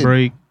Prison did.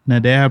 Break. Now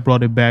they have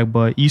brought it back,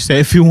 but you said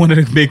if you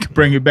wanted to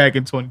bring it back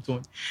in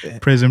 2020,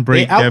 Prison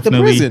Break They out definitely.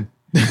 the prison.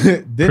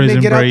 Didn't they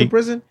Prison get out the Break.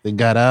 prison? They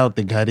got out,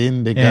 they got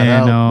in, they got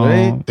And out.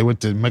 right? They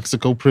went to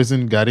Mexico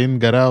prison, got in,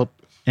 got out.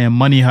 and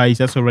Money Heist,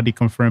 that's already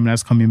confirmed.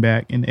 That's coming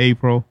back in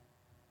April.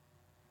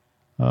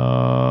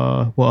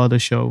 What other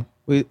show?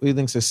 What do you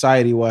think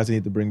society-wise they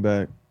need to bring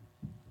back?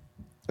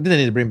 I think they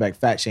need to bring back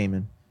fat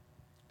shaming.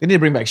 They need to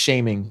bring back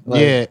shaming.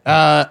 Like,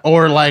 Yeah,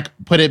 or like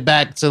put it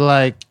back to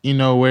like, you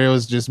know, where it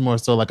was just more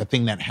so like a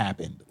thing that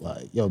happened.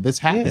 Like, yo, this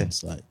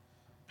happens. Like,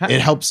 How,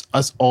 it helps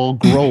us all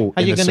grow.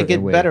 how in you a gonna certain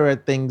get way. better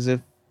at things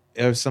if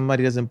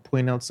somebody doesn't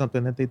point out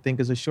something that they think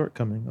is a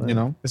shortcoming? Like, You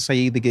know? that's how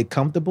you either get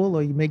comfortable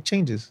or you make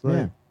changes.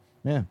 Like,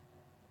 Yeah.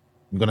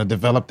 I'm gonna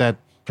develop that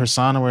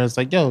persona where it's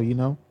like, yo, you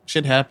know,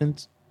 shit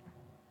happens.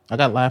 I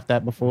got laughed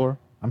at before.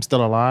 I'm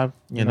still alive.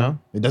 You know?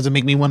 It doesn't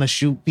make me want to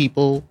shoot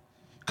people.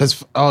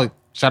 Cause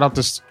shout out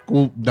to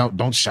school.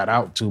 Don't shout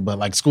out to, but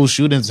like school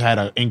shootings had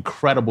an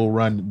incredible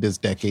run this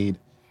decade.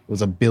 It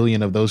was 1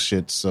 billion of those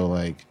shits. So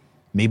like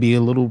maybe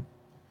a little,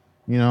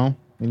 you know,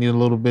 we need a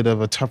little bit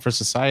of a tougher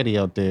society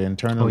out there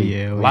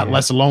internally. Oh, a lot yeah.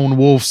 less lone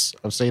wolves.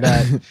 I'll say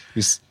that.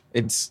 Just-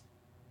 It's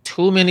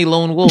too many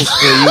lone wolves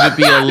for you to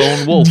be a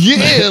lone wolf.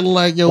 yeah,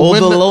 like yo, All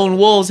when the the- lone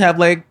wolves have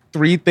like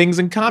 3 things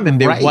in common.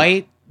 They're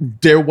Right.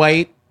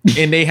 white,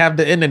 and they have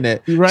the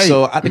internet. Right.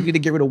 So I think we need to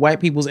get rid of white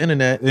people's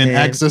internet and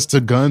access to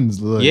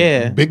guns, like,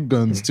 Yeah. big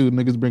guns too.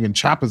 Niggas bringing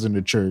choppers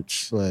into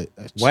church, like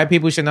White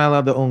people should not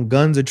allow to own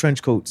guns or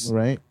trench coats.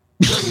 right?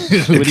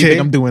 What do you think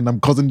I'm doing? I'm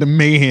causing the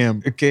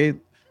mayhem. Okay.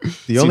 The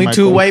See, only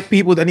two Michael? white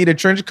people that need a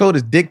trench coat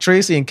is Dick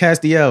Tracy and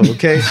Castiel,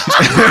 okay?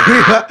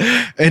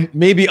 And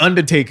maybe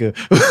Undertaker.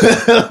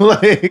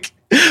 Like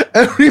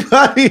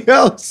everybody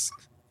else.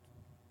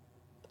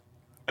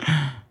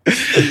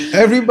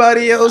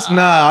 Everybody else,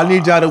 nah, I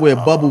need y'all to wear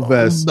bubble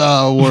vests.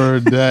 Nah,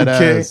 word that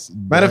Okay. ass.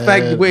 Matter of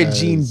fact, wear Dead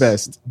jean ass.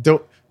 vest.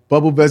 Don't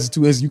bubble vest is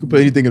too easy. You can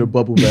put anything in a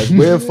bubble vest.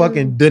 Wear a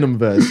fucking denim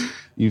vest.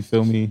 You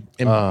feel me?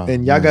 And, Ah,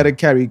 and y'all man. gotta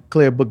carry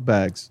clear book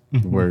bags.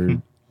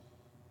 word.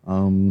 I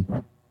don't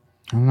know.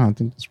 I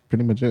think that's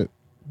pretty much it.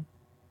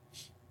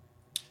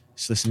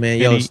 So listen, man,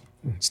 yo,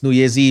 it's New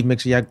Year's Eve. Make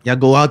sure y'all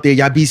go out there.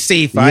 Y'all be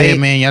safe, Yeah, right?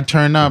 man. Y'all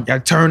turn up. Y'all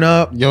turn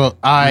up. Yo, You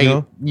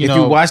know? If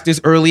you watch this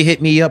early,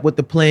 hit me up with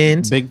the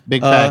plans. big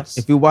facts.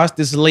 If you watch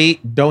this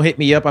late, don't hit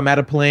me up. I'm out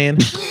of plan.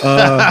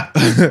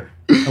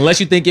 Unless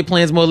you think your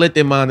plan's more lit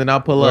than mine, then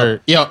I'll pull up.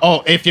 Word.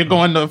 Yo, if you're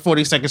going to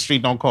 42nd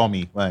Street, don't call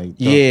me. Like,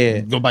 Yeah.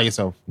 go by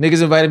yourself.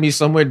 Niggas invited me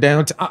somewhere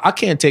downtown. I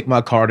can't take my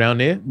car down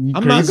there. You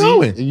I'm not crazy?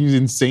 going. Are you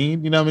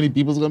insane? You know how many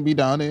people's gonna be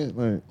down there?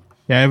 Like,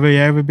 You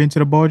ever been to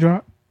the ball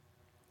drop?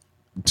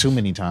 too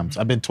many times.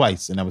 I've been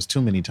twice, and that was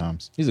too many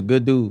times. He's a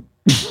good dude.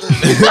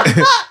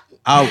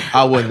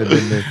 I wouldn't have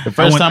been there. The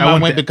first time I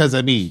went there- because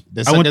of me.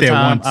 The I went second there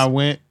time once. I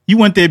went You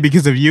went there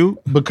because of you.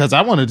 because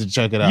I wanted to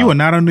check it out. You are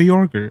not a New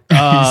Yorker.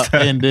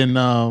 And then,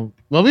 well,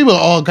 we were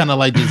all kind of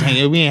like just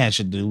hanging. We ain't had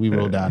shit to do. We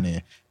rode down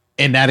there,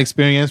 and that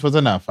experience was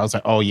enough. I was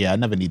like, oh yeah, I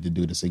never need to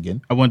do this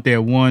again. I went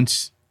there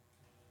once.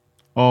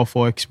 All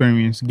for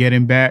experience.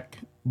 Getting back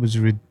was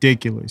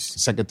ridiculous.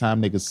 Second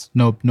time, niggas,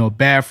 No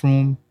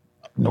bathroom.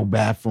 no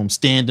bathroom,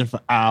 standing for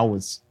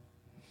hours.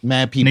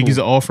 Mad people. Niggas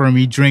are offering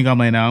me drink. I'm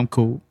like, nah, I'm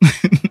cool.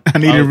 I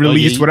need to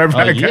release whatever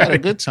I You had a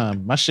got. good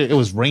time. My shit. It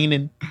was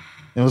raining.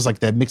 It was like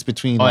that mix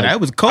between Oh, like, that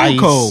was cold, ice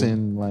cold.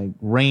 and like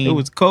rain. It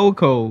was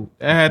cold.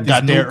 I had this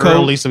got new there coat.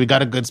 early, so we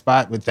got a good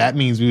spot. But that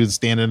means we was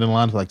standing in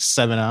line for like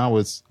 7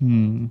 hours.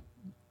 And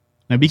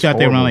we got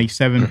there around horrible. like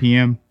 7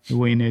 p.m. We're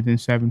waiting there then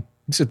 7.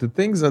 Shit, the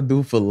things I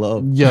do for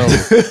love. Yo,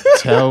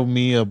 tell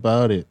me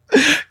about it.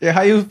 Yeah,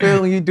 how you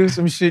feel when you do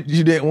some shit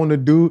you didn't want to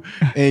do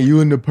and you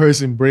and the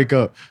person break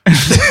up?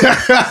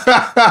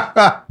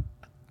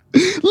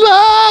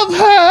 Love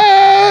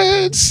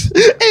hurts.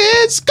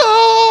 It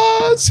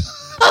scars.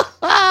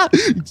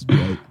 It's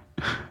right.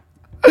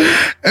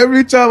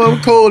 Every time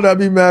I'm cold, I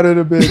be mad at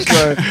a bitch.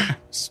 Like,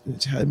 this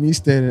bitch had me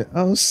standing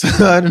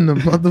outside in the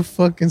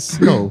motherfucking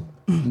snow.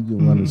 You get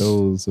one of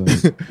those.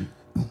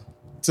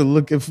 to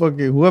look at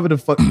fucking whoever the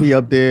fuck be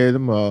up there.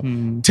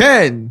 Them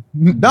 10,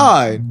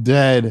 9.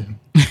 Dead.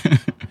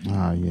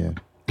 Oh yeah.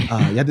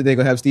 Y'all think they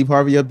gonna have Steve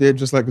Harvey up there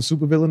just like a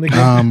supervillain again?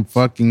 I'm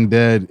fucking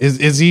dead.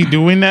 Is he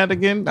doing that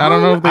again? I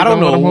don't know. If I don't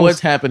know what's what's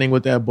happening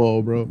with that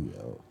ball, bro.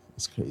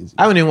 It's crazy.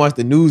 I haven't even watched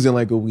the news in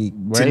like a week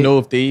to Right. know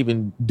if they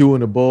even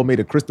doing a ball made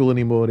of crystal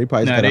anymore. They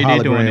probably just Nah, got a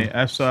they doing hologram. it.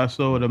 I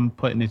saw them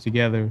putting it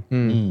together.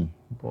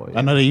 Boy,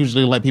 I know they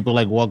usually let people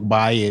like walk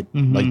by it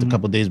like Mm-hmm. a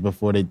couple days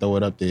before they throw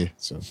it up there.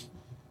 So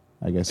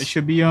I guess it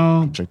should be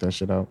on. check that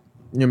shit out.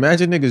 You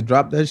imagine niggas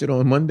drop that shit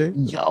on Monday?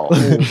 Yo.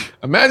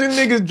 Imagine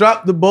niggas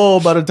drop the ball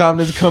by the time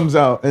this comes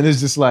out, and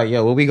it's just like,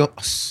 yo, what we go?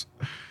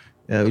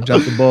 Yeah, we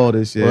dropped the ball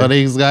this year. Well,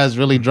 these guys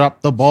really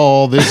dropped the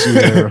ball this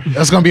year.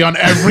 That's gonna be on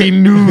every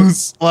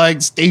news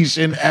like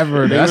station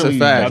ever. They That's a really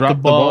fact. Drop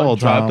the ball.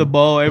 Drop the Tom.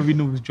 ball. Every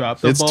news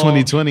drop the It's ball.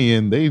 2020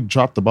 and they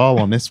dropped the ball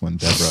on this one,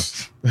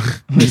 Deborah.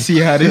 Let's see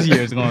how this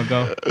year is gonna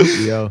go.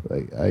 Yo,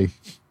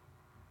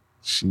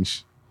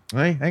 Sheesh.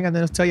 I ain't got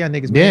nothing to tell y'all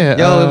niggas, Yeah, man.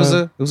 Yo,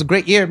 it was a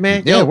great year,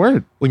 man. Yeah, Yo,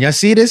 word. when y'all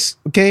see this,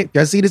 okay,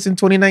 y'all see this in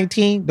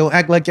 2019, don't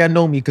act like y'all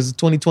know me because it's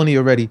 2020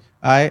 already.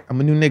 All right,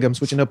 I'm a new nigga. I'm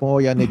switching up on all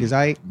y'all niggas. All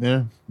right,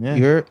 Yeah, yeah.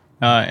 you heard?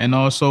 And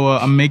also,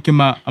 I'm making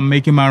my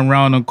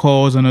round of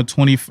calls on the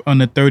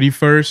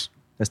 31st.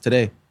 That's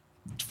today.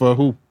 For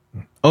who?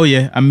 Oh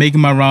yeah, I'm making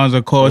my rounds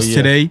of calls yeah.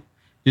 today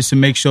just to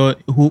make sure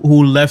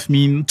who left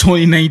me in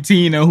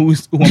 2019 and who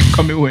I'm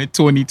coming with in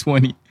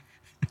 2020.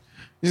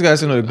 You just gotta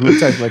send a group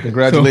text like,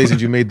 congratulations,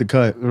 you made the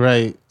cut.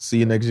 Right. See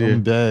you next year.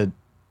 I'm dead.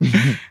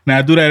 Now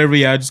I do that every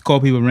year. I just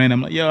call people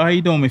random. Like, yo, how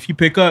you doing? If you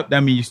pick up,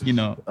 that means you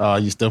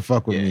You still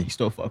fuck with me. you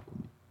still fuck with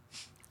me.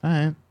 All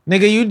right.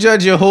 Nigga, you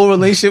judge your whole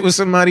relationship with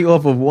somebody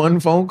off of one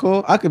phone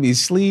call? I could be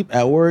asleep,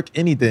 at work,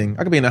 anything.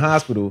 I could be in the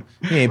hospital.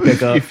 He ain't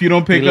pick up. If you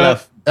don't pick He up,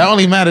 left. That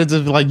only matters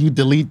if like you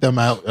delete them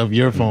out of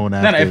your phone. no,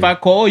 After. if I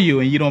call you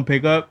and you don't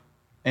pick up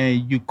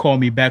and you call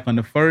me back on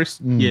the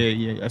first,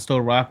 yeah, I still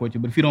rock with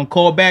you. But if you don't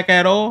call back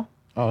at all,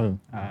 Oh,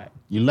 right.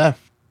 you left.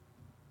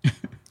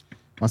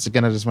 Once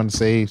again, I just want to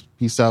say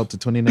peace out to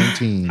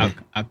 2019.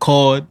 I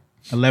called,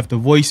 I left a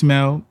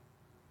voicemail.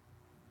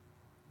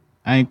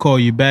 I ain't call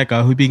you back.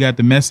 I hope you got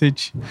the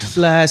message.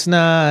 Last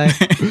night,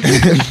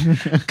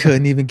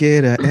 couldn't even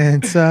get an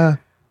answer.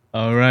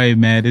 All right,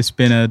 man. It's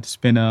been a It's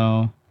been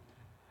a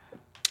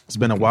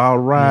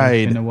wild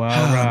ride. been a wild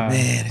Oh, ride.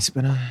 man, it's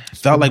been a...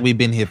 Felt like we've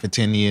been here for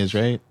 10 years,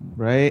 right?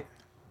 Right?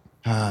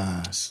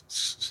 Ah,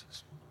 That's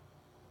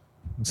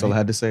all I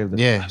had to say.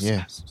 yeah.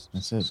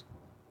 That's it.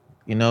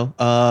 You know,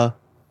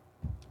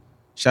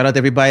 shout out to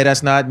everybody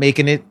that's not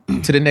making it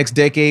to the next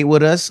decade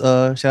with us. Shout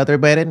out to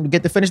everybody that didn't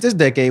get to finish this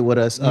decade with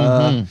us.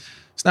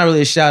 It's not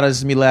really a shout out. It's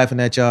just me laughing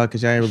at y'all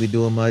because y'all ain't really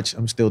doing much.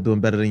 I'm still doing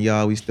better than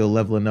y'all. We still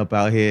leveling up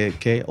out here,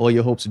 okay? All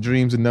your hopes and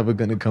dreams are never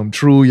going to come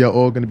true. Y'all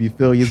all going to be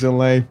failures in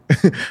life.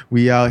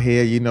 We out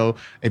here, you know.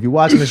 If you're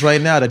watching this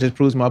right now, that just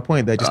proves my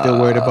point that you're still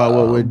worried about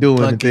what we're doing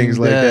and fucking things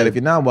like dead. that. If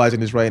you're not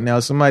watching this right now,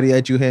 somebody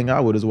that you hang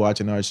out with is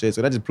watching our shit.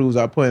 So that just proves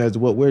our point as to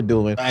what we're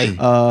doing.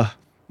 Aye.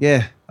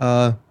 Yeah.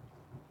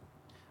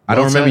 I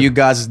don't Well remember said. you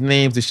guys'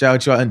 names to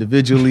shout y'all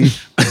individually.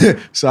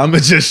 So I'm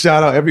going to just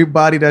shout out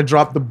everybody that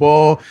dropped the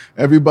ball.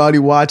 Everybody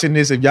watching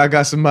this. If y'all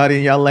got somebody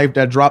in y'all life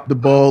that dropped the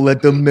ball,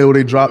 let them know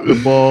they dropped the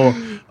ball.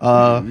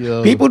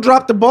 Yo. People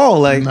drop the ball.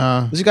 Like,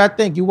 Nah. you got to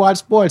think. You watch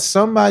sports.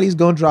 Somebody's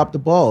going to drop the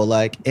ball.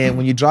 Like, and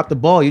when you drop the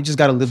ball, you just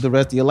got to live the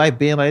rest of your life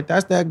being like,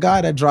 that's that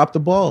guy that dropped the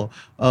ball.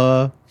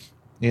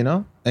 You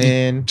know?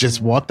 And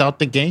Just walked out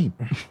the game.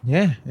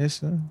 yeah,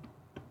 it's...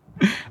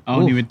 I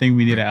don't Ooh. even think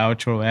we need an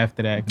outro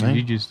after that. 'Cause Right.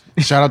 you just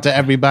Shout out to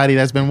everybody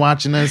that's been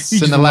watching us You in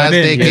just the last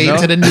went in, decade you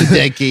know? to the new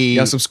decade.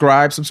 Yo,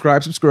 subscribe.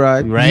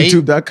 Right.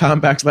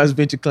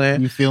 YouTube.com/Venture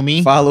Clan. You feel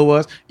me? Follow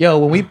us. Yo,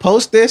 when we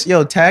post this,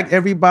 yo, tag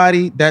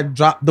everybody that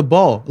dropped the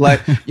ball.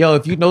 Like, yo,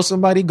 if you know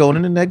somebody going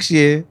in the next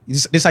year,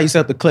 this is how you set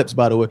up the clips,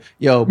 by the way.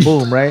 Yo,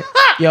 boom, right?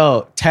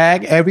 Yo,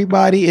 tag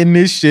everybody in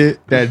this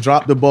shit that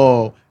dropped the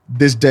ball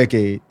this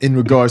decade in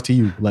regards to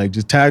you. Like,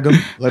 just tag them,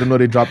 let them know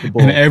they dropped the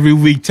ball. and every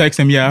week text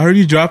them. Yeah, I heard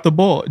you dropped the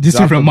ball. Just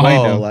Drop a the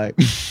reminder. ball, like,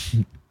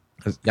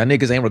 'cause y'all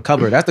niggas ain't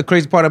recovered. That's the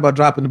crazy part about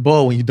dropping the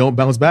ball when you don't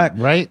bounce back.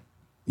 Right?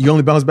 You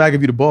only bounce back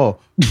if you the ball.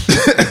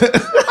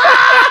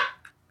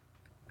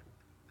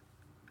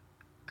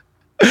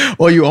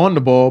 Or you on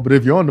the ball, but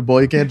if you're on the ball,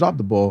 you can't drop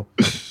the ball.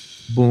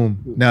 Boom.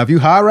 Now, if you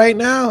high right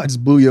now, I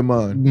just blew your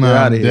mind. Get Nah,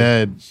 out I'm of here.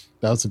 dead.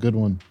 That was a good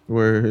one.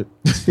 Word.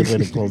 Good way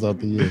to close out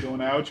the year. Doing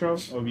the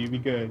outro? Oh, you be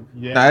good.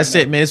 Yeah. Nah, that's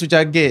it, man. That's what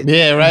y'all get.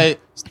 Yeah, right.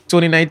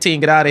 2019,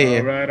 get out of here.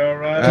 All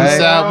right. Peace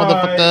out,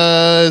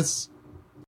 motherfuckers.